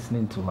 well,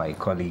 listening to my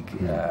colleague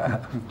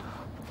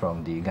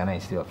from the Ghana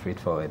Institute of Trade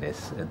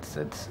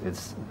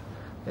Forwarders,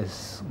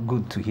 it's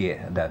good to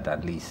hear that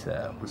at least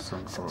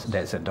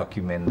there's a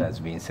document that's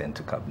being sent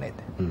to Cabinet.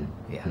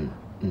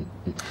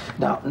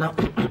 Now,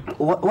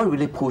 what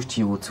really pushed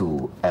you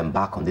to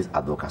embark on this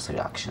advocacy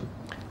action?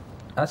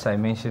 As I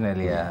mentioned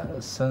earlier,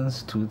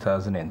 since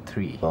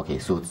 2003. Okay,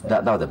 so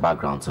that was the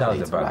background. That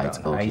was the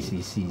background. Right? Okay.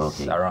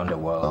 ICCs around the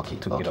world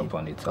took it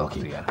upon itself.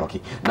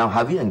 Okay. Now,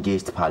 have you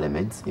engaged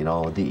Parliament in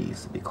all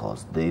these?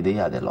 Because they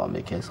are the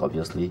lawmakers.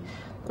 Obviously,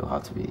 they will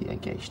have to be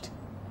engaged.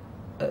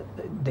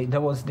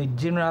 There was the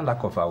general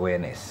lack of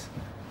awareness.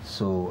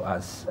 So,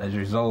 as a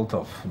result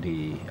of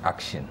the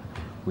action,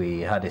 we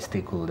had a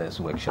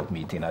stakeholders workshop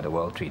meeting at the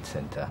World Trade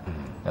Center,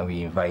 and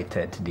we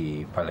invited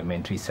the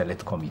Parliamentary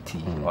Select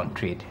Committee on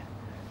Trade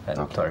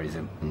and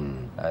Tourism,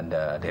 and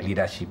the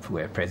leadership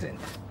were present.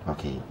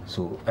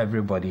 So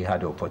everybody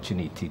had the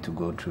opportunity to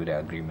go through the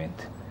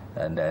agreement,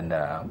 and then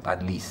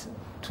at least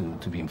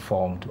to be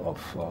informed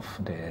of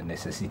the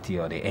necessity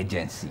or the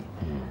urgency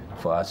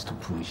for us to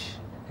push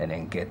and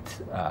then get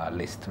our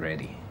list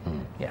ready.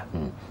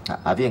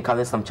 Have you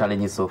encountered some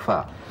challenges so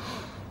far?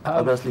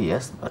 Obviously,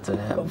 yes, but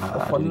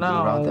for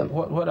now,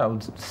 what I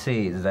would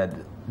say is that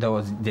there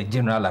was the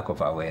general lack of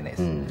awareness.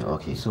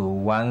 So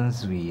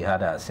once we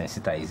had a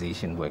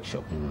sensitization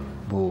workshop,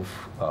 both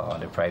on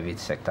the private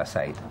sector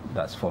side,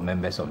 that's for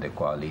members of the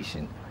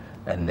coalition,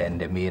 and then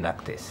the main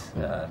actors,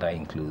 that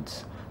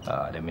includes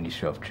the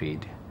Ministry of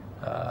Trade,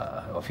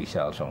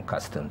 officials from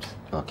Customs,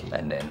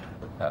 and then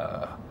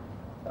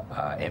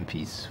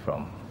MPs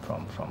from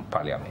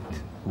Parliament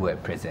who were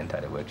present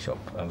at the workshop,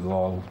 and we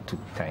all took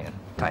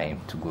time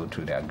to go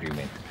through the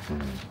agreement.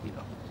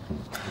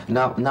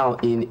 Now,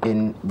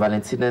 in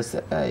Valentina's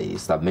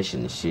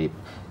submission, she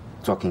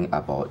talking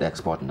about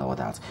export and all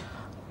that.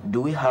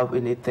 Do we have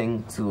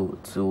anything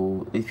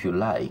to if you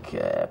like,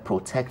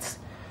 protect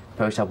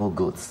perishable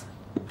goods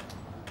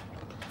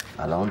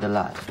along the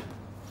line?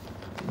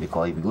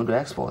 Because if you're going to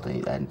export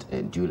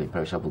and deal in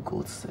perishable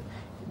goods,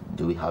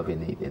 do we have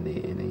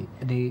anything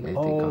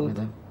coming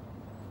there?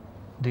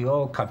 They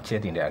all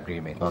captured in the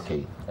agreement.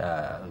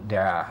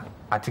 There are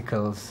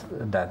articles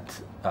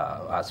that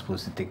are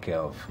supposed to take care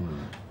of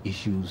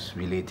issues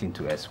relating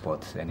to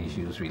exports and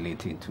issues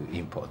relating to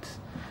imports.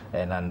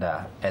 And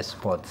under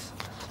exports,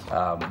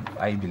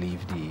 I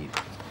believe the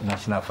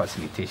National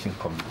Facilitation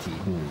Committee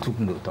took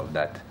note of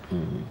that.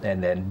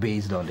 And then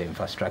based on the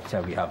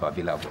infrastructure we have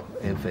available,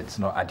 if it's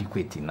not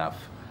adequate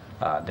enough,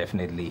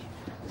 definitely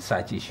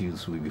such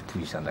issues will be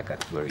pushed under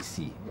Category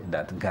C,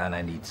 that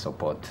Ghana needs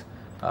support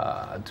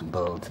to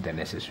build the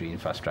necessary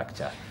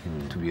infrastructure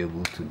to be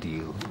able to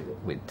deal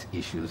with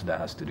issues that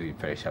has to do with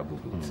perishable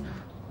goods,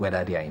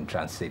 whether they are in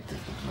transit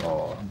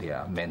or they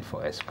are meant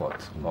for export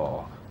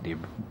or they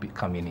be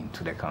coming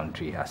into the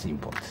country as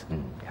imports.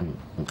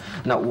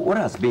 Now, what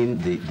has been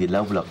the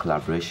level of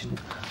collaboration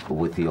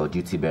with your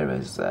duty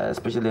bearers,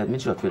 especially the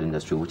Ministry of Trade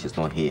Industry, which is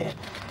not here?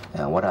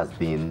 What has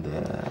been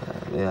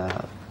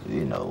the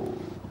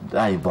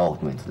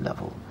involvement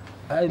level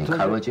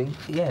Encouraging?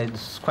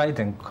 It's quite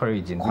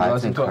encouraging.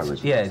 Quite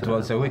encouraging. It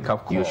was a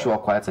wake-up call. You're sure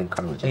quite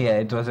encouraging? Yeah,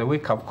 it was a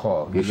wake-up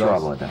call. You're sure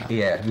about that?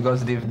 Yeah,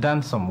 because they've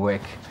done some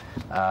work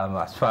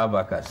as far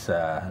back as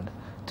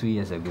 2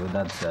 years ago.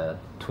 That's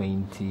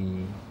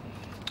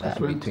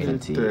 2013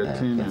 and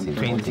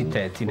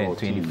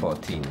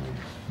 2014.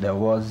 There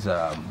was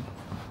what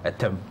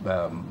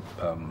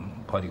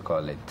do you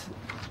call it?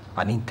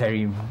 An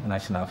interim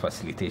National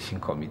Facilitation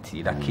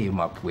Committee that came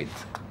up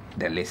with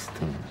the list,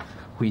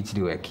 which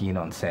they were keen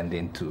on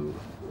sending to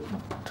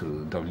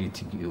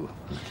WTO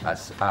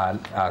as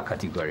our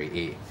category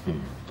A.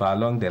 But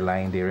along the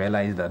line, they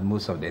realized that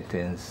most of the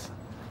things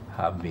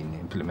have been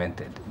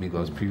implemented,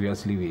 because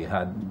previously we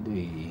had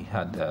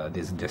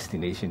this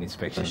destination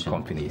inspection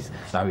companies.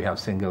 Now we have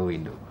single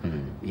window.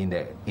 In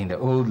the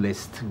old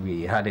list,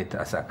 we had it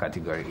as a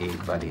category A,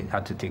 but they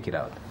had to take it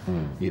out.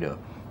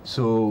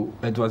 So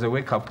it was a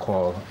wake-up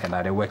call, and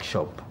at a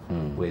workshop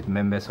with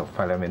members of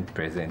parliament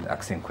present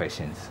asking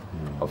questions,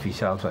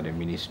 officials from the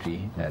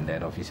ministry and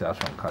then officials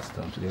from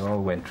customs. They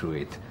all went through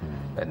it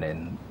and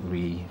then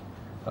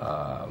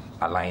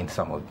aligned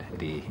some of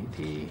the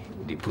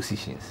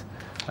positions,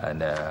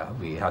 and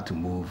we had to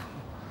move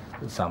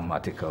some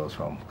articles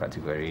from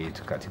category A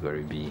to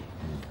category B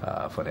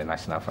for the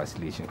National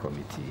Facilitation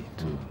Committee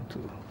to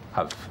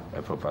have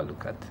a proper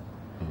look at.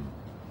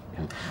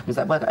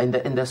 Mr. But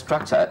in the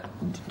structure,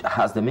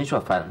 has the Ministry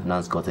of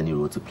Finance got any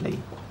role to play?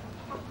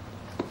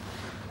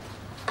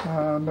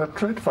 The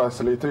Trade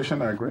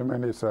Facilitation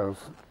Agreement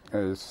itself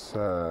is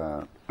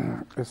a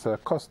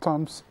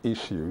customs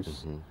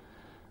issues.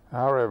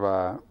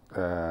 However,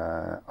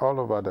 all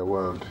over the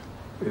world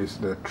is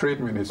the Trade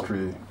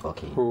Ministry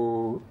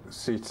who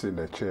sits in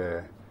the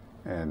chair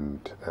and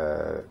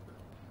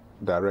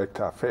direct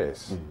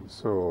affairs.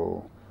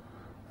 So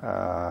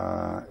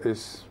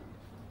it's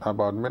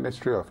about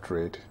Ministry of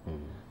Trade,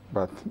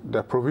 but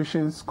the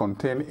provisions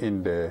contained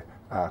in the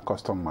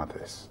custom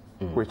matters,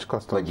 which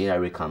customs... But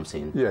GRA comes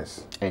in?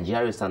 Yes. And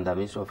GRA is under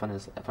Ministry of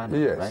Finance,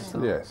 yes, right?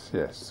 So yes.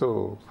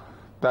 So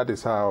that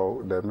is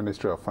how the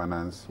Ministry of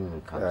Finance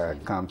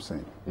comes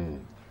in.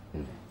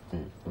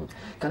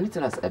 Can you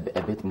tell us a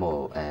bit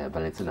more,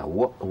 Valentina,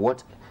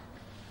 what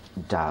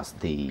does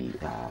the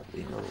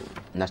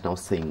National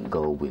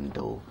Single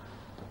Window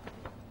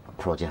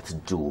project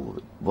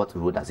do? What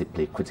role does it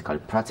play critically,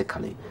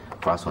 practically,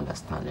 for us to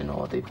understand?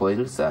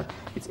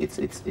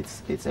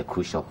 It's a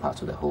crucial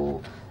part of the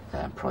whole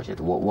project.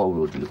 What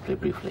role do you play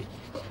briefly?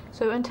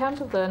 So in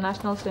terms of the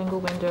National Single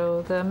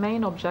Window, the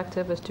main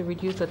objective is to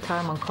reduce the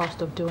time and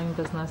cost of doing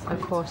business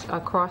across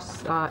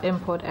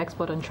import,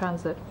 export, and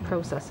transit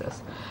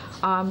processes.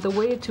 The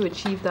way to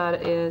achieve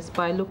that is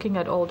by looking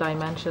at all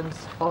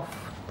dimensions of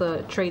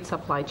the trade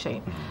supply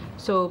chain.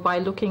 So by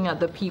looking at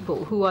the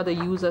people, who are the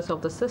users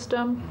of the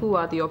system, who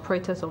are the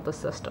operators of the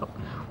system,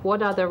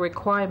 what are the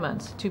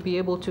requirements to be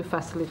able to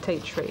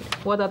facilitate trade,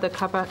 what are the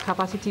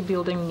capacity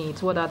building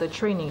needs, what are the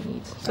training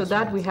needs. So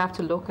that we have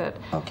to look at.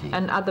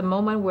 And at the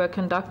moment we're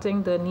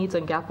conducting the needs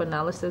and gap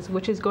analysis,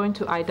 which is going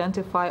to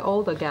identify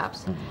all the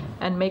gaps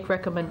and make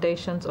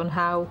recommendations on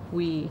how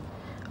we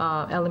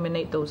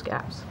eliminate those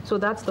gaps. So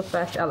that's the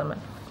first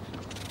element.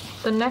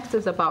 The next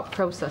is about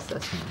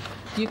processes.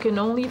 You can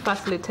only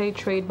facilitate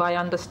trade by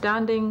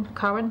understanding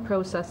current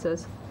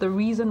processes, the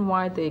reason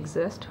why they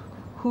exist,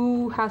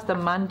 who has the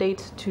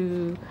mandate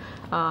to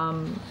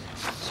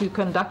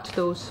conduct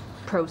those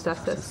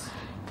processes,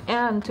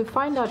 and to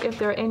find out if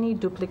there are any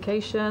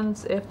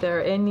duplications, if there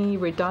are any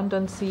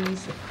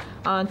redundancies,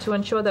 to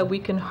ensure that we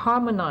can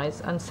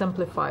harmonize and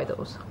simplify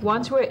those.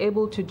 Once we're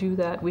able to do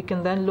that, we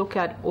can then look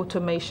at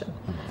automation.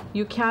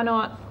 You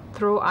cannot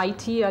throw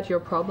IT at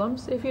your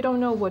problems if you don't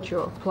know what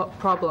your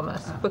problem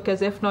is,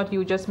 because if not,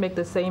 you just make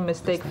the same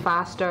mistake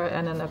faster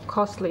and in a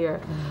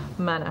costlier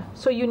manner.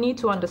 So you need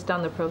to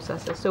understand the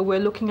processes. So we're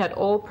looking at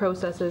all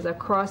processes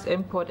across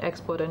import,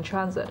 export, and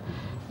transit.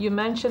 You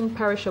mentioned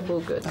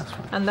perishable goods,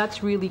 and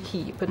that's really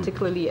key,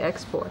 particularly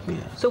export.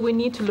 So we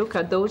need to look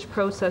at those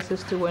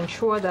processes to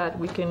ensure that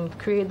we can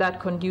create that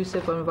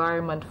conducive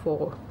environment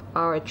for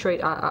our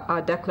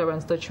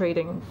declarants, the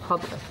trading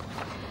public.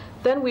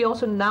 Then we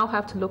also now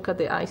have to look at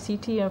the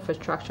ICT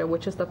infrastructure,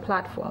 which is the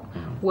platform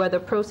where the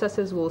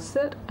processes will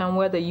sit and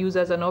where the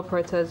users and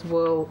operators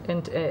will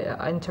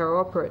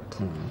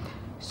interoperate.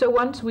 So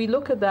once we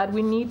look at that,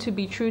 we need to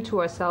be true to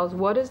ourselves.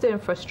 What is the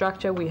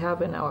infrastructure we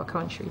have in our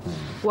country?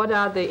 What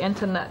are the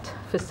internet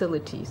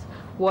facilities?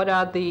 What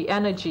are the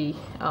energy?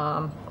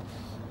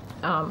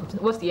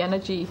 What's the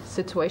energy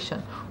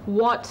situation?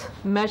 What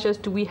measures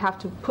do we have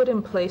to put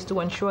in place to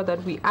ensure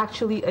that we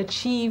actually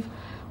achieve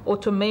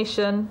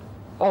automation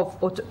of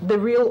the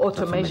real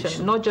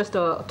automation, not just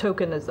a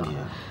tokenism?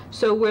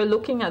 So we're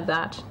looking at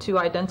that to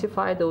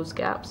identify those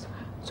gaps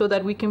so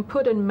that we can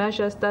put in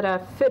measures that are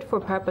fit for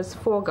purpose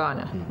for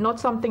Ghana, not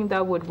something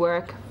that would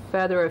work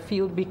further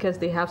afield because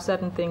they have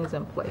certain things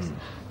in place.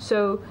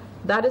 So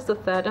that is the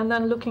third. And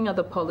then looking at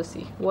the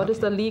policy. What is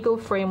the legal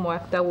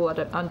framework that would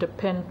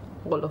underpin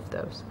all of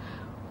those?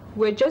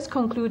 we're just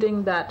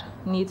concluding that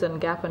needs and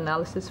gap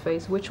analysis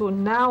phase, which will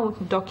now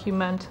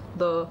document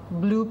the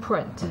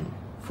blueprint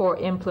for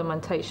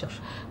implementation.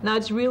 Now,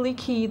 it's really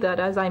key that,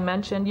 as I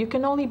mentioned, you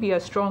can only be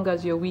as strong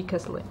as your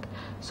weakest link.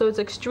 So it's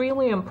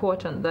extremely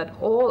important that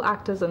all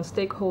actors and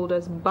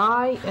stakeholders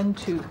buy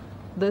into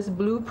this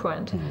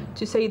blueprint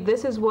to say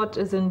this is what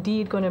is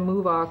indeed going to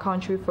move our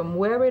country from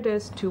where it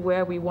is to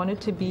where we want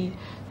it to be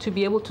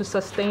able to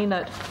sustain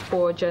it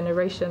for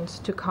generations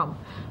to come.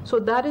 So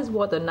that is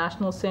what the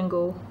National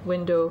Single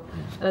Window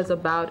is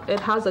about.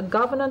 It has a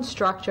governance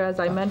structure, as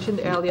I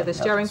mentioned earlier, the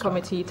steering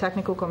committee,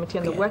 technical committee,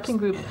 and the working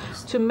group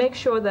to make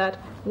sure that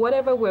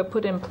whatever we're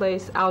put in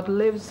place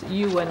outlives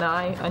you and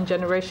I, and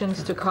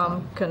generations to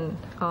come can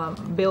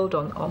build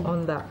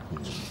on that.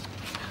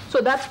 So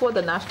that's what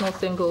the National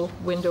Single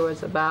Window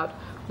is about,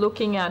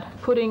 looking at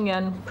putting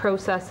in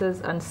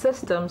processes and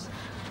systems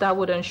that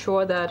would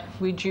ensure that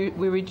we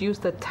reduce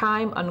the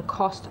time and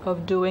cost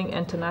of doing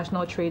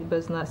international trade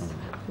business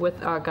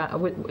with our,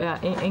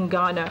 in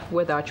Ghana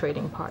with our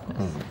trading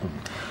partners.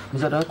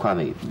 Mr.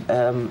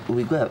 Kwame,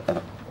 we got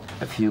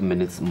a few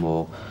minutes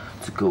more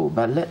to go,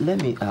 but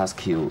let me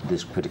ask you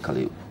this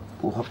critically.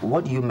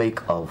 What do you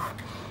make of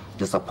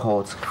the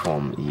support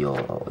from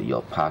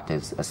your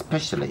partners,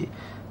 especially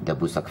the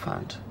Busak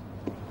Fund?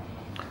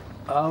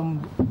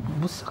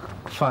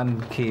 Busak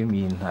Fund came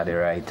in at the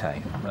right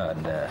time,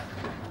 and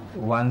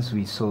once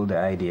we sold the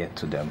idea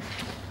to them,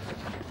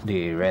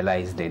 they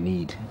realized the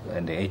need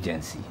and the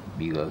urgency,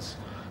 because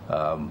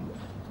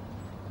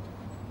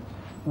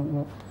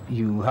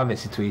you have a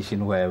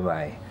situation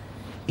whereby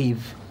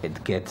if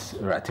it gets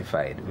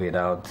ratified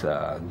without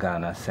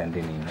Ghana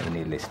sending in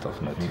any list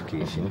of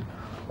notification,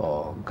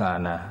 or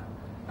Ghana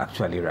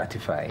actually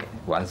ratify,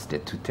 once the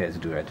 2/3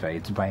 do ratify,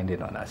 it's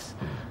binding on us.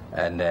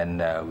 And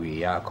then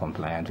we are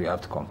compliant, we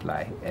have to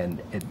comply.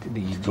 And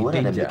so what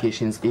are the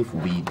implications if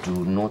we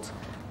do not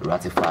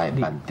ratify,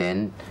 but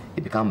then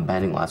it becomes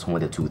binding on us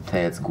when the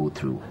 2/3 go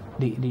through?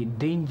 The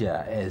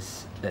danger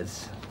is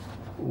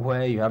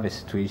where you have a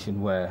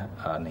situation where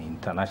an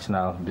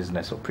international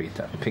business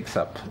operator picks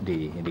up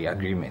the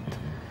agreement,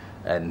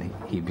 and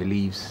he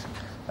believes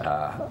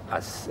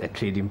as a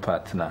trading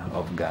partner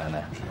of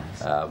Ghana,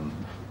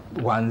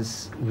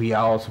 once we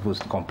are all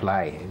supposed to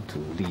comply to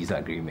these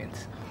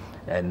agreements.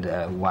 And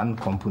one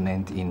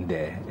component in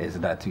there is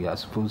that you are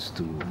supposed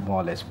to more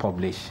or less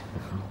publish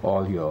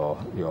all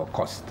your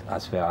costs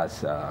as far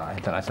as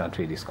international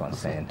trade is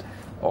concerned,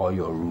 all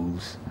your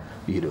rules,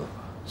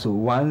 So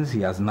once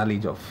he has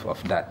knowledge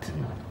of that,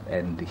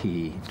 and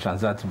he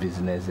transacts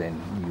business and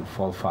you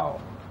fall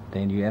foul,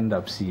 then you end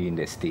up seeing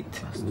the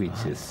state,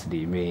 which is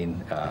the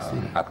main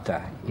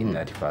actor in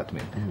that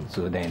department.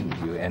 So then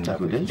you end up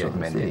with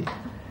judgment,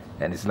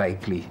 and it's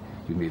likely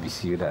you may be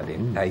sued at the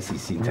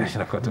ICC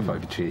International Court of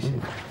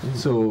Arbitration.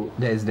 So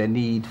there's the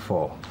need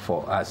for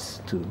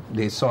us to,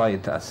 they saw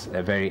it as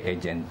a very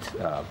urgent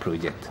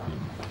project,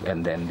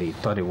 and then they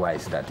thought it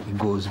wise that it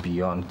goes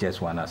beyond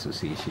just one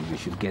association. We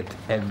should get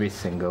every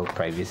single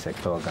private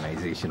sector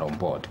organization on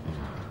board,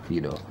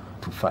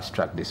 to fast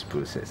track this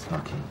process.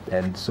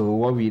 And so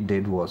what we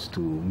did was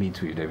to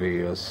meet with the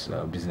various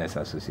business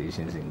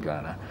associations in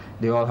Ghana.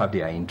 They all have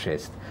their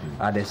interest.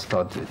 Others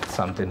thought it's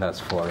something that's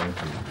foreign.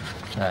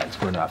 It's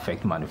going to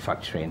affect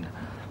manufacturing.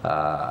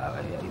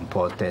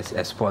 Importers,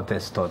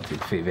 exporters thought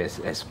it favors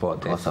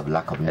exporters. Because of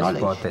lack of knowledge.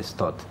 Exporters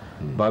thought.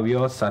 But we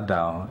all sat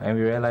down and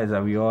we realized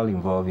that we all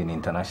involved in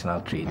international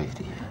trade.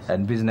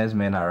 And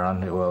businessmen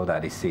around the world are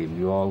the same.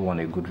 We all want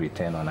a good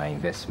return on our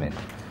investment.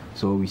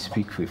 So we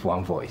speak with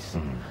one voice.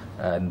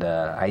 And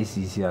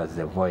ICC, as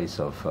the voice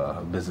of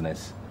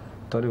business,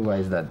 thought it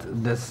wise that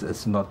this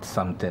is not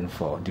something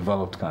for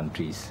developed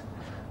countries.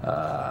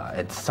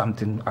 It's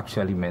something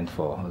actually meant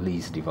for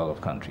least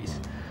developed countries.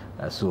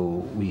 So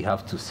we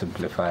have to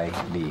simplify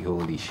the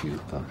whole issue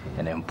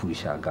and then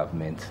push our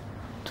government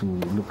to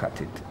look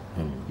at it,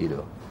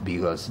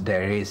 because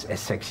there is a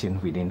section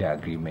within the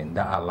agreement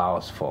that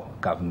allows for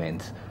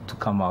governments to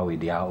come out with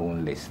their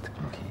own list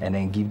and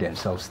then give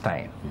themselves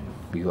time.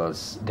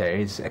 Because there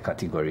is a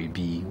category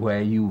B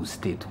where you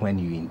state when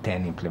you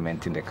intend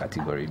implementing the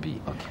category B.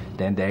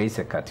 Then there is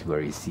a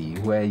category C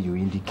where you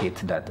indicate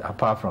that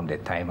apart from the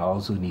time, I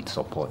also need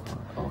support.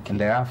 And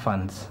there are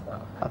funds.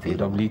 The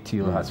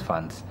WTO has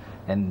funds.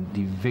 And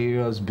the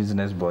various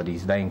business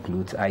bodies, that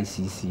includes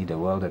ICC, the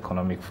World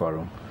Economic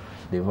Forum,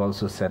 they've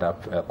also set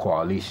up a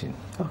coalition,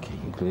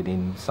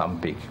 including some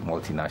big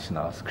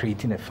multinationals,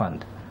 creating a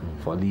fund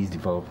for least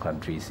developed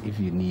countries. If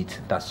you need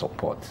that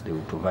support, they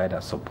will provide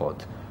that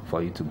support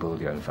for you to build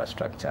your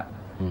infrastructure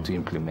to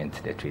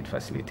implement the Trade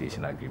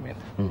Facilitation Agreement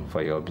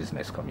for your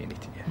business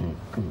community.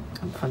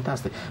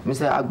 Fantastic.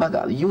 Mr.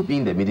 Agbaga, you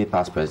being the immediate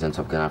past president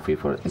of Ghana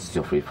Institute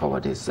of Free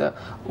Forwarders,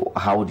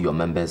 how do your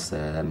members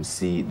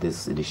see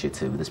this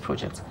initiative, this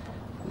project?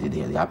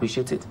 They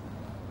appreciate it?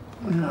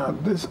 Yeah,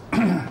 this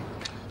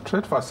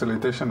Trade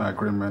Facilitation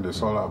Agreement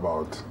is all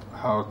about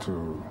how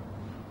to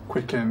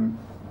quicken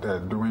the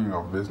doing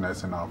of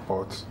business in our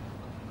ports,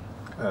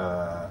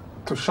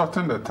 to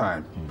shorten the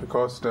time,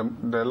 because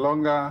the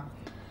longer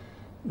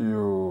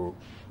you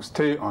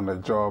stay on the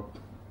job,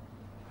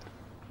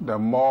 the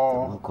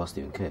more cost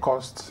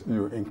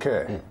you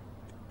incur.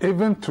 Yeah.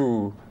 Even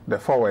to the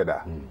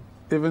forwarder.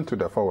 Even to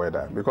the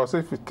forwarder. Because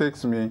if it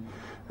takes me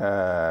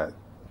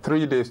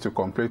 3 days to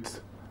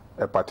complete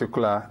a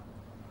particular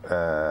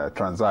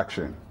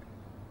transaction,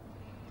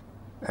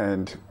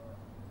 and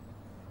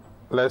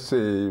let's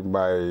say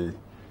by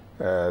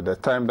the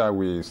time that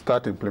we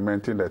start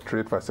implementing the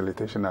Trade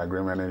Facilitation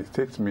Agreement, and it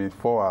takes me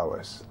 4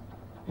 hours.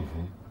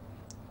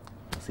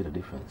 See the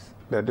difference?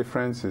 The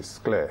difference is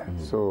clear.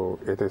 So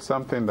it is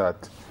something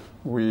that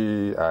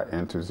we are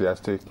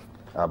enthusiastic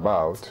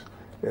about.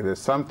 It is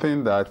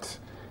something that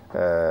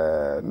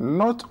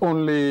not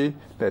only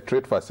the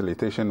Trade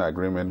Facilitation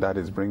Agreement that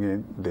is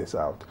bringing this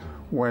out.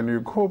 When you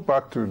go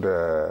back to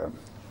the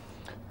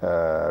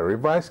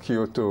revised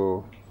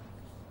Kyoto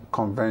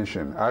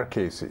Convention,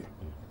 RKC,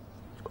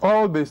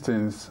 all these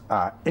things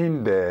are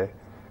in there.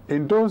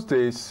 In those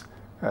days,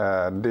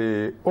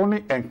 they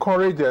only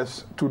encourage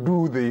us to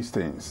do these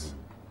things.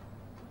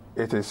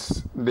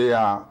 They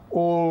are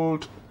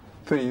old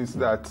things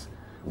that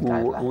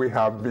we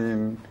have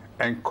been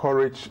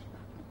encouraged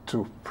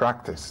to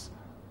practice.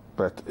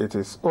 But it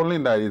is only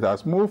that it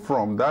has moved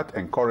from that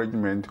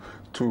encouragement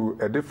to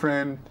a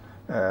different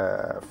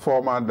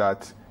format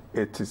that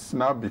it is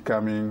now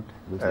becoming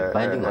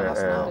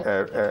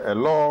a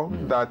law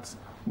that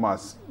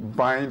must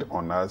bind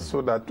on us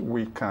so that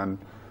we can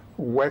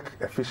work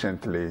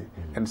efficiently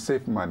and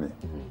save money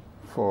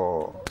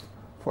for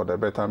the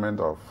betterment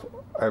of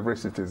every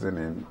citizen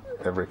in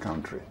every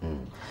country.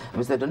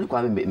 Mr. Donny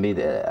Kwame made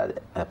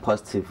a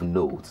positive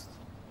note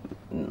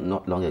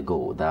not long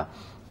ago that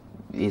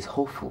he's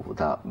hopeful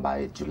that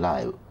by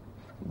July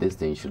this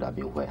thing should have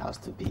been where it has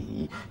to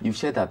be. You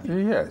shared that?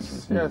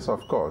 Yes, yes,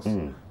 of course.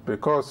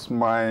 Because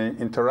my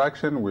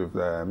interaction with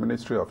the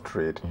Ministry of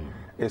Trade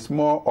is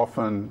more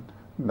often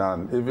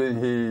than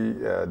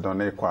even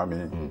Donny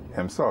Kwame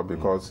himself,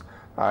 because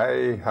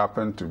I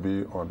happen to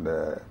be on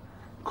the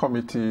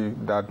committee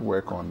that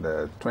work on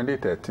the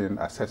 2013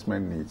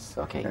 assessment needs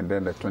and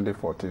then the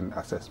 2014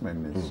 assessment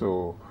needs.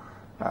 So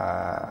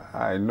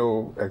I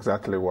know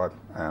exactly what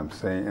I am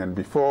saying. And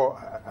before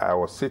I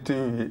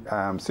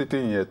am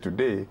sitting here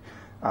today,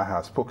 I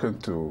have spoken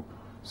to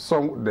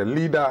the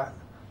leader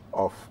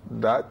of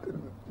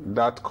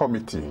that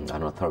committee.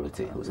 An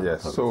authority.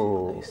 Yes.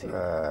 So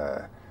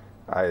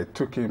I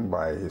took him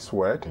by his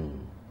word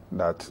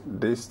that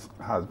this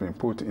has been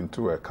put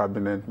into a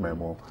cabinet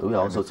memo. We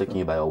are also taking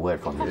you by your word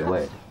from his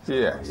word.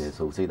 Yes.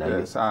 So say that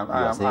yes,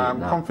 I'm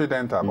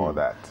confident about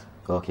that.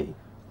 Okay.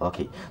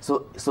 Okay.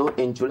 So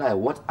in July,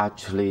 what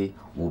actually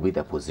will be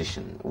the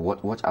position?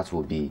 What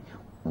actually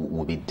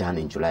will be done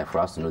in July for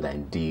us to know that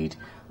indeed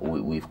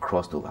we've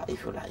crossed over,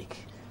 if you like?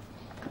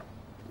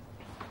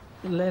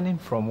 Learning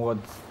from what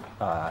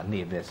our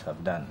neighbors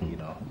have done,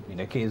 in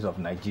the case of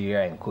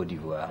Nigeria and Cote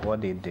d'Ivoire,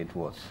 what they did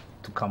was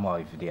to come out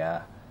with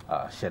their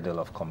schedule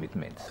of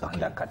commitments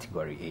under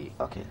Category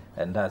A. Okay.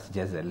 And that's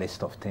just a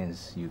list of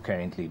things you're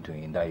currently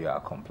doing that you are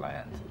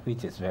compliant,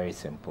 which is very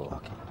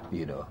simple,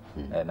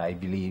 and I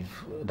believe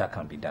that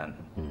can be done.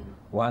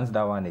 Once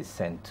that one is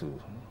sent to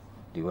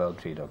the World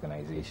Trade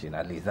Organization,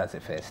 at least that's a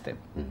first step,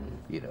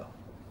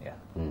 yeah.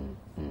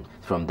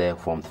 From there,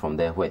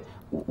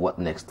 what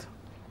next?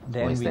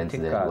 Then we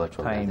take our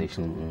time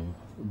to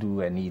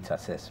do a needs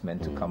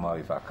assessment to come out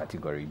with our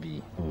Category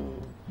B,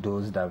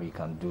 those that we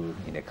can do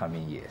in the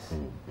coming years,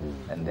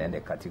 and then the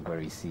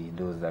Category C,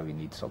 those that we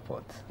need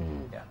support.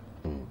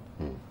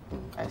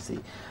 I see.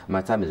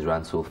 My time is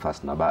run so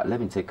fast now, but let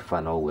me take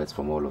final words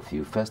from all of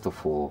you. First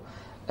of all,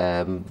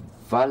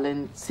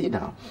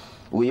 Valentina,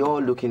 we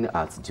are looking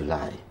at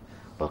July,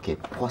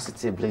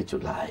 positively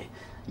July.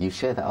 You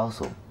share that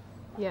also?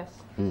 Yes,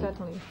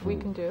 certainly. We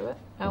can do it.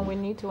 And we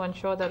need to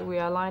ensure that we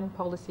align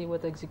policy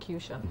with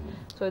execution.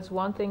 So it's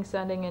one thing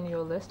sending in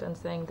your list and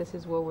saying this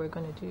is what we're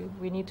going to do.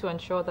 We need to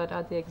ensure that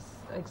at the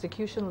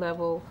execution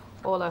level,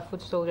 all our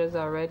foot soldiers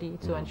are ready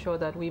to ensure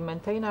that we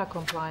maintain our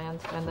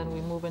compliance and then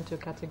we move into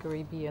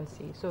Category B and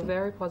C. So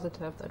very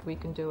positive that we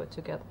can do it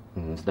together.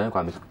 So then,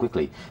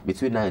 quickly,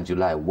 between now and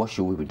July, what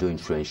should we be doing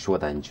to ensure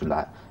that in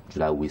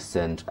July we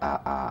send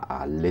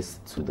our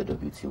list to the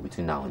WTO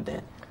between now and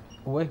then?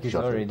 Work is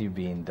already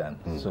being done,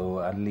 so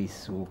at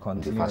least we'll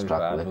continue with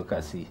our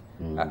advocacy.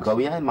 But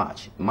we are in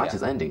March. March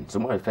is ending.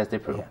 Tomorrow is 1st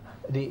April.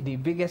 The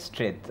biggest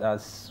threat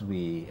as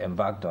we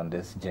embarked on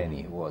this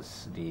journey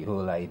was the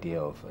whole idea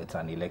of it's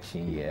an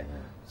election year,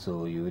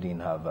 so you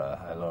wouldn't have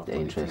a lot of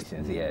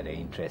politicians. The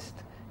interest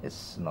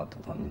is not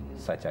on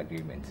such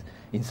agreements.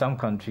 In some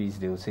countries,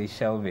 they will say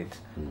shelve it,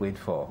 wait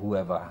for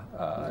whoever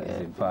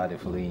is in power the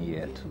following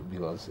year,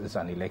 because it's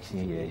an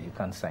election year, you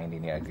can't sign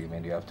any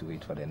agreement, you have to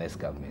wait for the next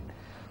government.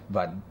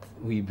 But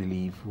we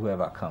believe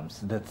whoever comes,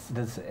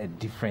 that's a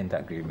different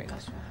agreement.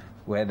 Right.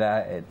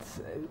 Whether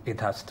it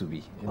has to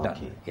be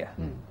done.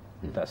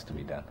 It has to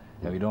be done.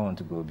 And we don't want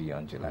to go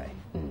beyond July.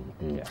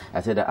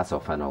 I said that as your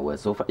final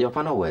words. So your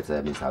final words,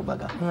 Mr.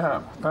 Agbaga.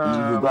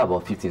 You go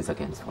about 15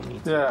 seconds for me.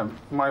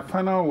 My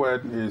final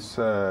word is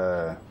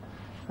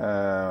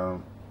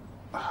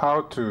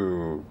how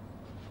to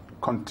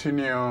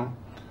continue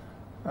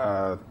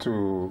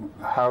to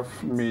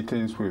have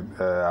meetings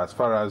with, as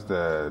far as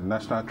the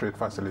National Trade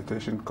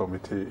Facilitation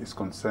Committee is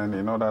concerned,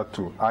 in order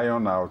to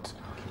iron out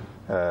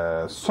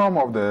some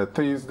of the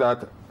things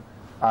that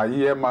are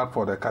earmarked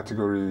for the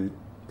category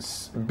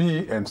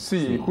B and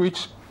C,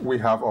 which we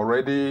have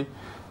already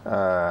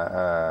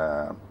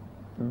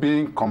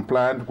been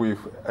compliant with,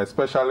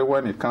 especially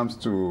when it comes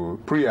to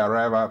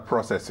pre-arrival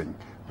processing,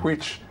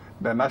 which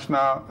the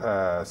National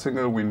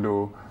Single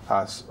Window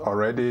has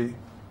already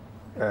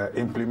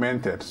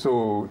implemented.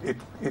 So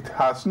it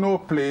has no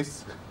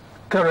place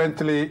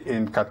currently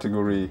in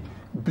category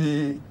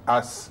B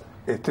as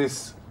it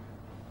is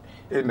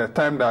in the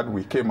time that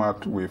we came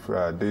out with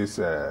the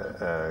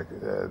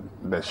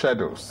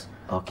schedules.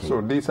 Okay.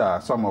 So these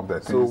are some of the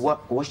things. So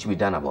what should be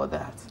done about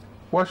that?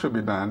 What should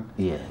be done?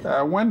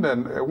 Yeah.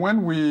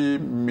 When we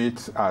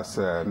meet as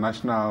a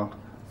National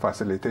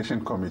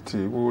Facilitation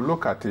Committee, we will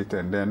look at it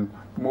and then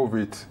move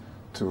it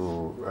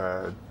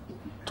to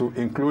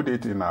include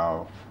it in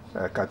our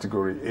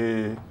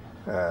category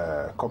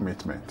A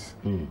commitment.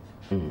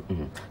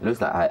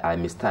 Looks like I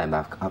missed time.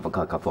 I have a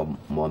couple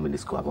more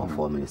minutes to go, about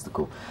 4 minutes to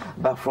go.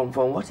 But from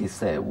what he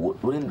said,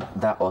 wouldn't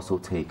that also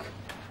take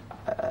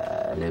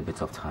a little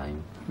bit of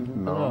time?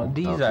 No,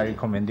 these are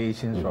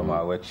recommendations from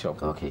our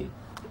workshop. Okay.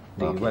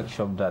 The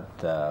workshop that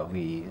a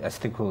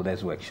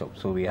stakeholders workshop.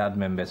 So we had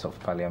members of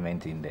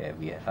parliament in there.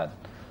 We had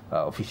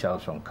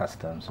officials from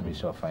Customs,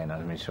 Ministry of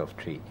Finance, Ministry of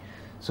Trade.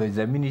 So it's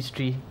the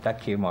ministry that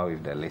came out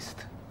with the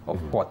list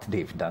of what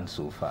they've done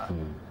so far.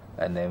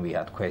 And then we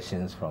had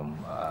questions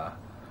from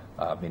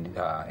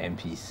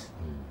MPs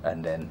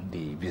and then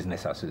the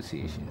business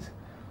associations.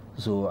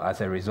 So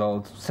as a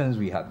result, since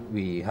we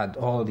had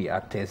all the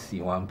actors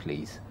in one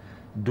place,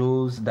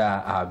 those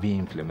that are being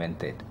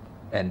implemented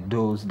and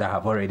those that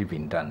have already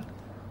been done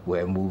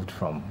were moved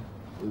from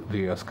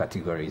various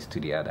categories to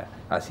the other.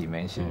 As he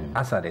mentioned,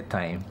 as at the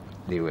time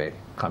they were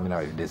coming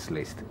out with this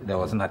list, there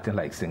was nothing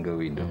like single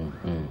window.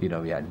 You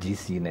know, we had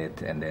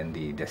GCNet and then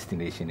the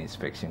destination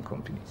inspection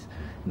companies.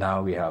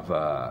 Now we have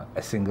a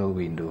single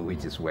window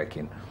which is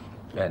working,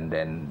 and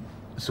then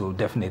so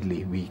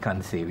definitely we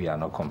can't say we are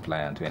not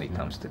compliant when it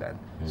comes to that.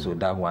 So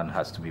that one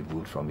has to be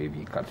moved from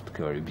maybe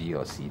category B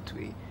or C to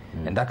A,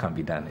 and that can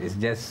be done. It's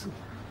just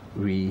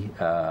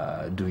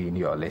doing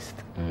your list,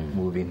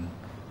 moving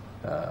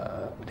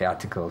the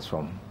articles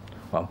from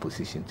one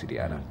position to the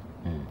other.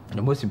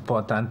 The most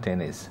important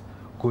thing is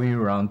going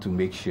around to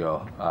make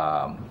sure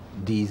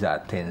these are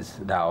things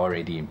that are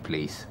already in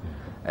place,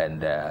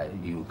 and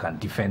you can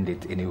defend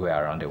it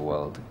anywhere around the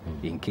world.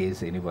 In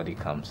case anybody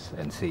comes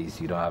and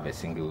says you don't have a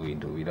single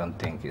window, we don't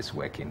think it's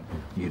working,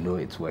 you know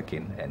it's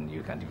working, and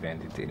you can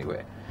defend it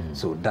anywhere.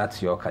 So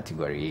that's your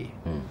category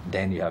A.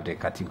 Then you have the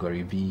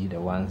category B, the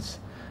ones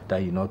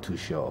that you're not too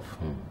sure of,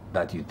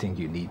 that you think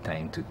you need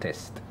time to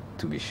test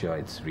to be sure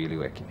it's really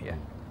working here.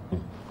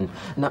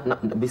 Now,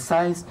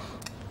 besides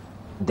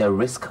the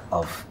risk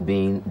of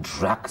being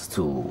dragged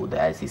to the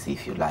ICC,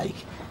 if you like,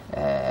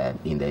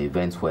 in the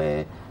events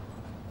where,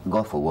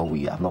 God forbid,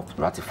 we have not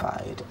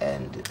ratified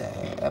and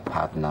a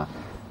partner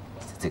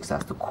takes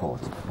us to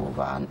court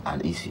over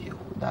an issue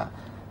that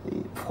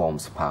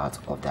forms part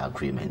of the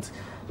agreement.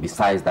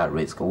 Besides that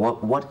risk,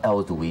 what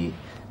else do we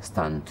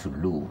stand to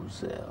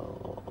lose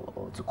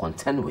or to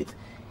contend with?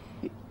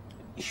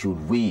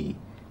 Should we,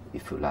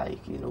 if you like,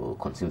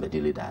 continue the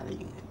daily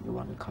dialogue? You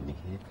want to come in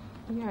here?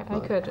 Yeah, I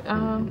could.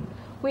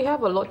 We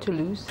have a lot to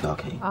lose.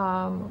 Okay.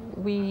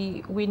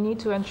 We need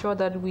to ensure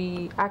that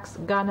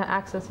Ghana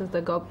accesses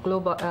the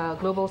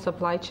global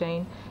supply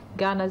chain.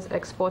 Ghana's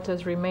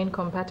exporters remain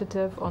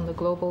competitive on the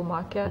global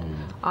market.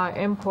 Our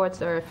imports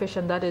are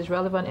efficient. That is,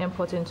 relevant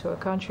imports into a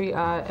country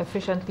are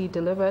efficiently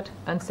delivered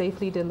and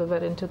safely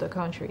delivered into the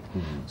country.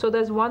 So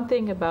there's one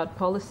thing about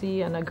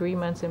policy and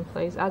agreements in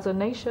place. As a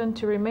nation,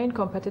 to remain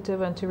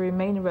competitive and to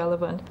remain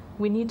relevant,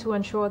 we need to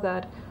ensure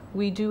that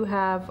we do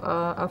have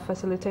a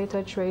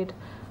facilitated trade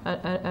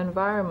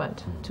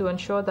environment to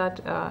ensure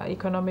that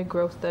economic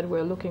growth that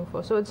we're looking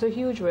for. So it's a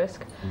huge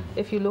risk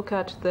if you look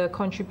at the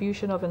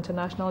contribution of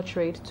international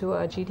trade to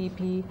our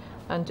GDP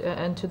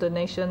and to the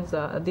nations,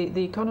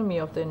 the economy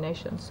of the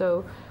nation.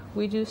 So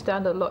we do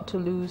stand a lot to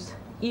lose,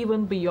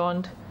 even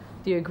beyond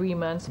the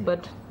agreements.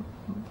 But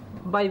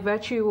by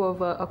virtue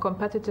of a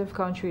competitive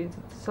country,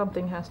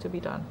 something has to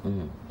be done.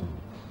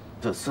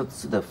 So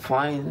the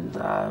fine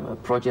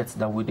projects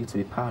that we need to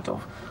be part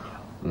of.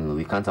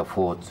 We can't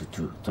afford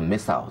to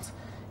miss out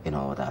in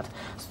all that.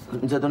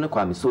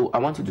 So I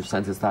want you to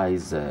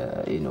sensitize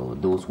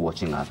those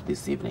watching us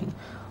this evening,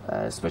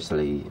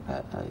 especially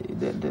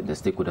the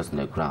stakeholders on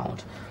the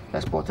ground,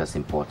 exporters,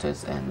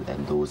 importers,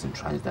 and those in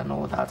transit and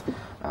all that,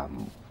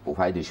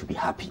 why they should be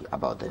happy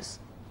about this.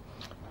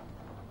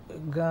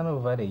 Ghana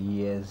over the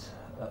years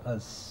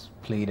has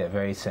played a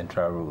very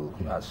central role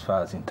as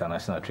far as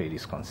international trade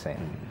is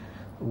concerned.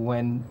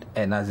 And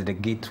as the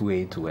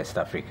gateway to West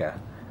Africa,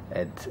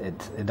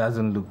 it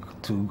doesn't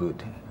look too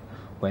good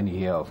when you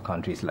hear of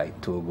countries like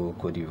Togo,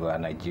 Cote d'Ivoire,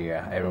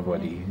 Nigeria,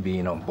 everybody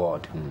being on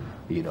board,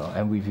 you know,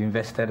 and we've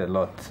invested a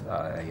lot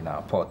in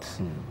our ports,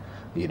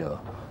 you know,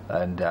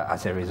 and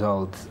as a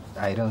result,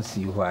 I don't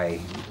see why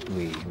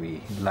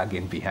we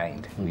lagging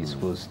behind. We're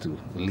supposed to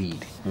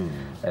lead.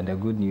 And the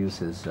good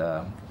news is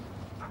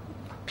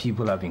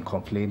people have been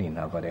complaining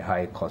about the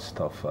high cost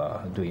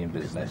of doing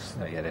business.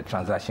 The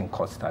transaction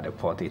cost at the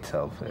port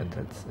itself,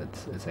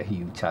 it's a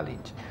huge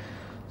challenge.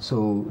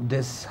 So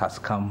this has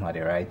come at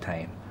the right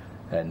time,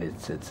 and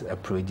it's a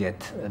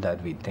project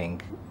that we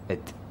think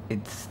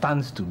it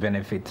stands to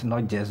benefit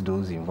not just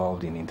those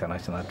involved in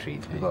international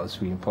trade, because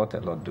we import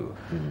a lot too,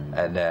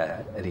 and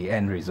the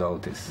end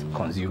result is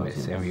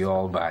consumers, and we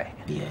all buy.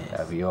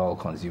 We all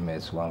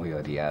consumers one way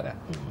or the other.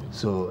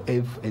 So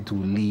if it will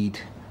lead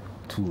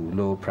to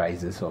low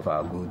prices of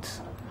our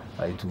goods,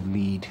 it will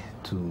lead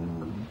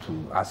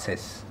to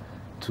access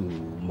to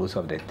most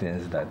of the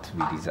things that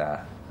we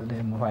desire,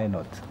 then why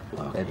not?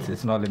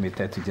 It's not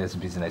limited to just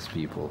business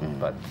people,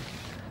 but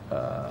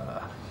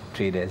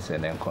traders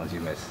and then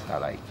consumers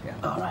alike.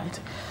 All right.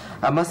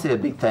 I must say a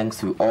big thanks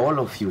to all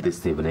of you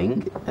this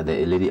evening.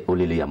 The lady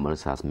Olili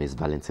amongst us, Ms.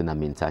 Valentina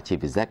Minta,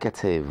 Chief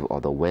Executive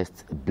of the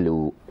West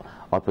Blue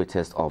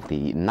Operators of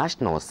the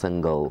National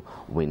Single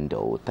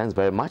Window. Thanks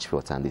very much for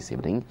your time this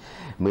evening.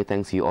 May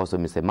thanks to you also,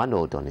 Mr.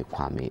 Emmanuel Doni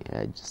Kwame,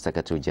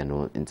 Secretary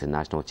General,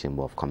 International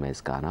Chamber of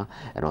Commerce, Ghana,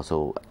 and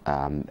also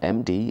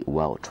MD,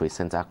 World Trade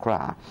Center,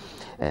 Accra.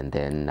 And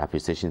then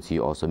appreciation to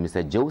you also,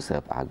 Mr.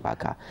 Joseph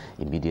Agbaka,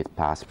 immediate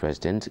past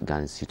President,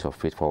 Ghana Institute of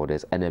Freight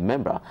Forwarders, and a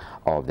member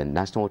of the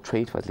National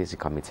Trade Facilitation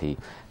Committee.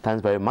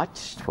 Thanks very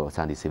much for your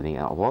time this evening.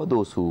 And all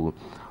those who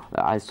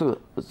I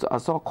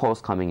saw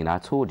calls coming in. I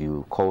told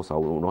you calls, I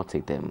will not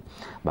take them,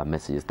 but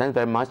messages. Thanks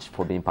very much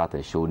for being part of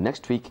the show.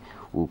 Next week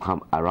we'll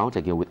come around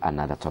again with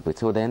another topic.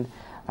 Till then,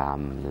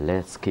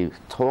 let's keep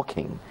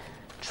talking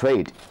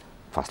trade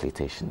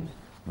facilitation.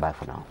 Bye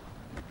for now.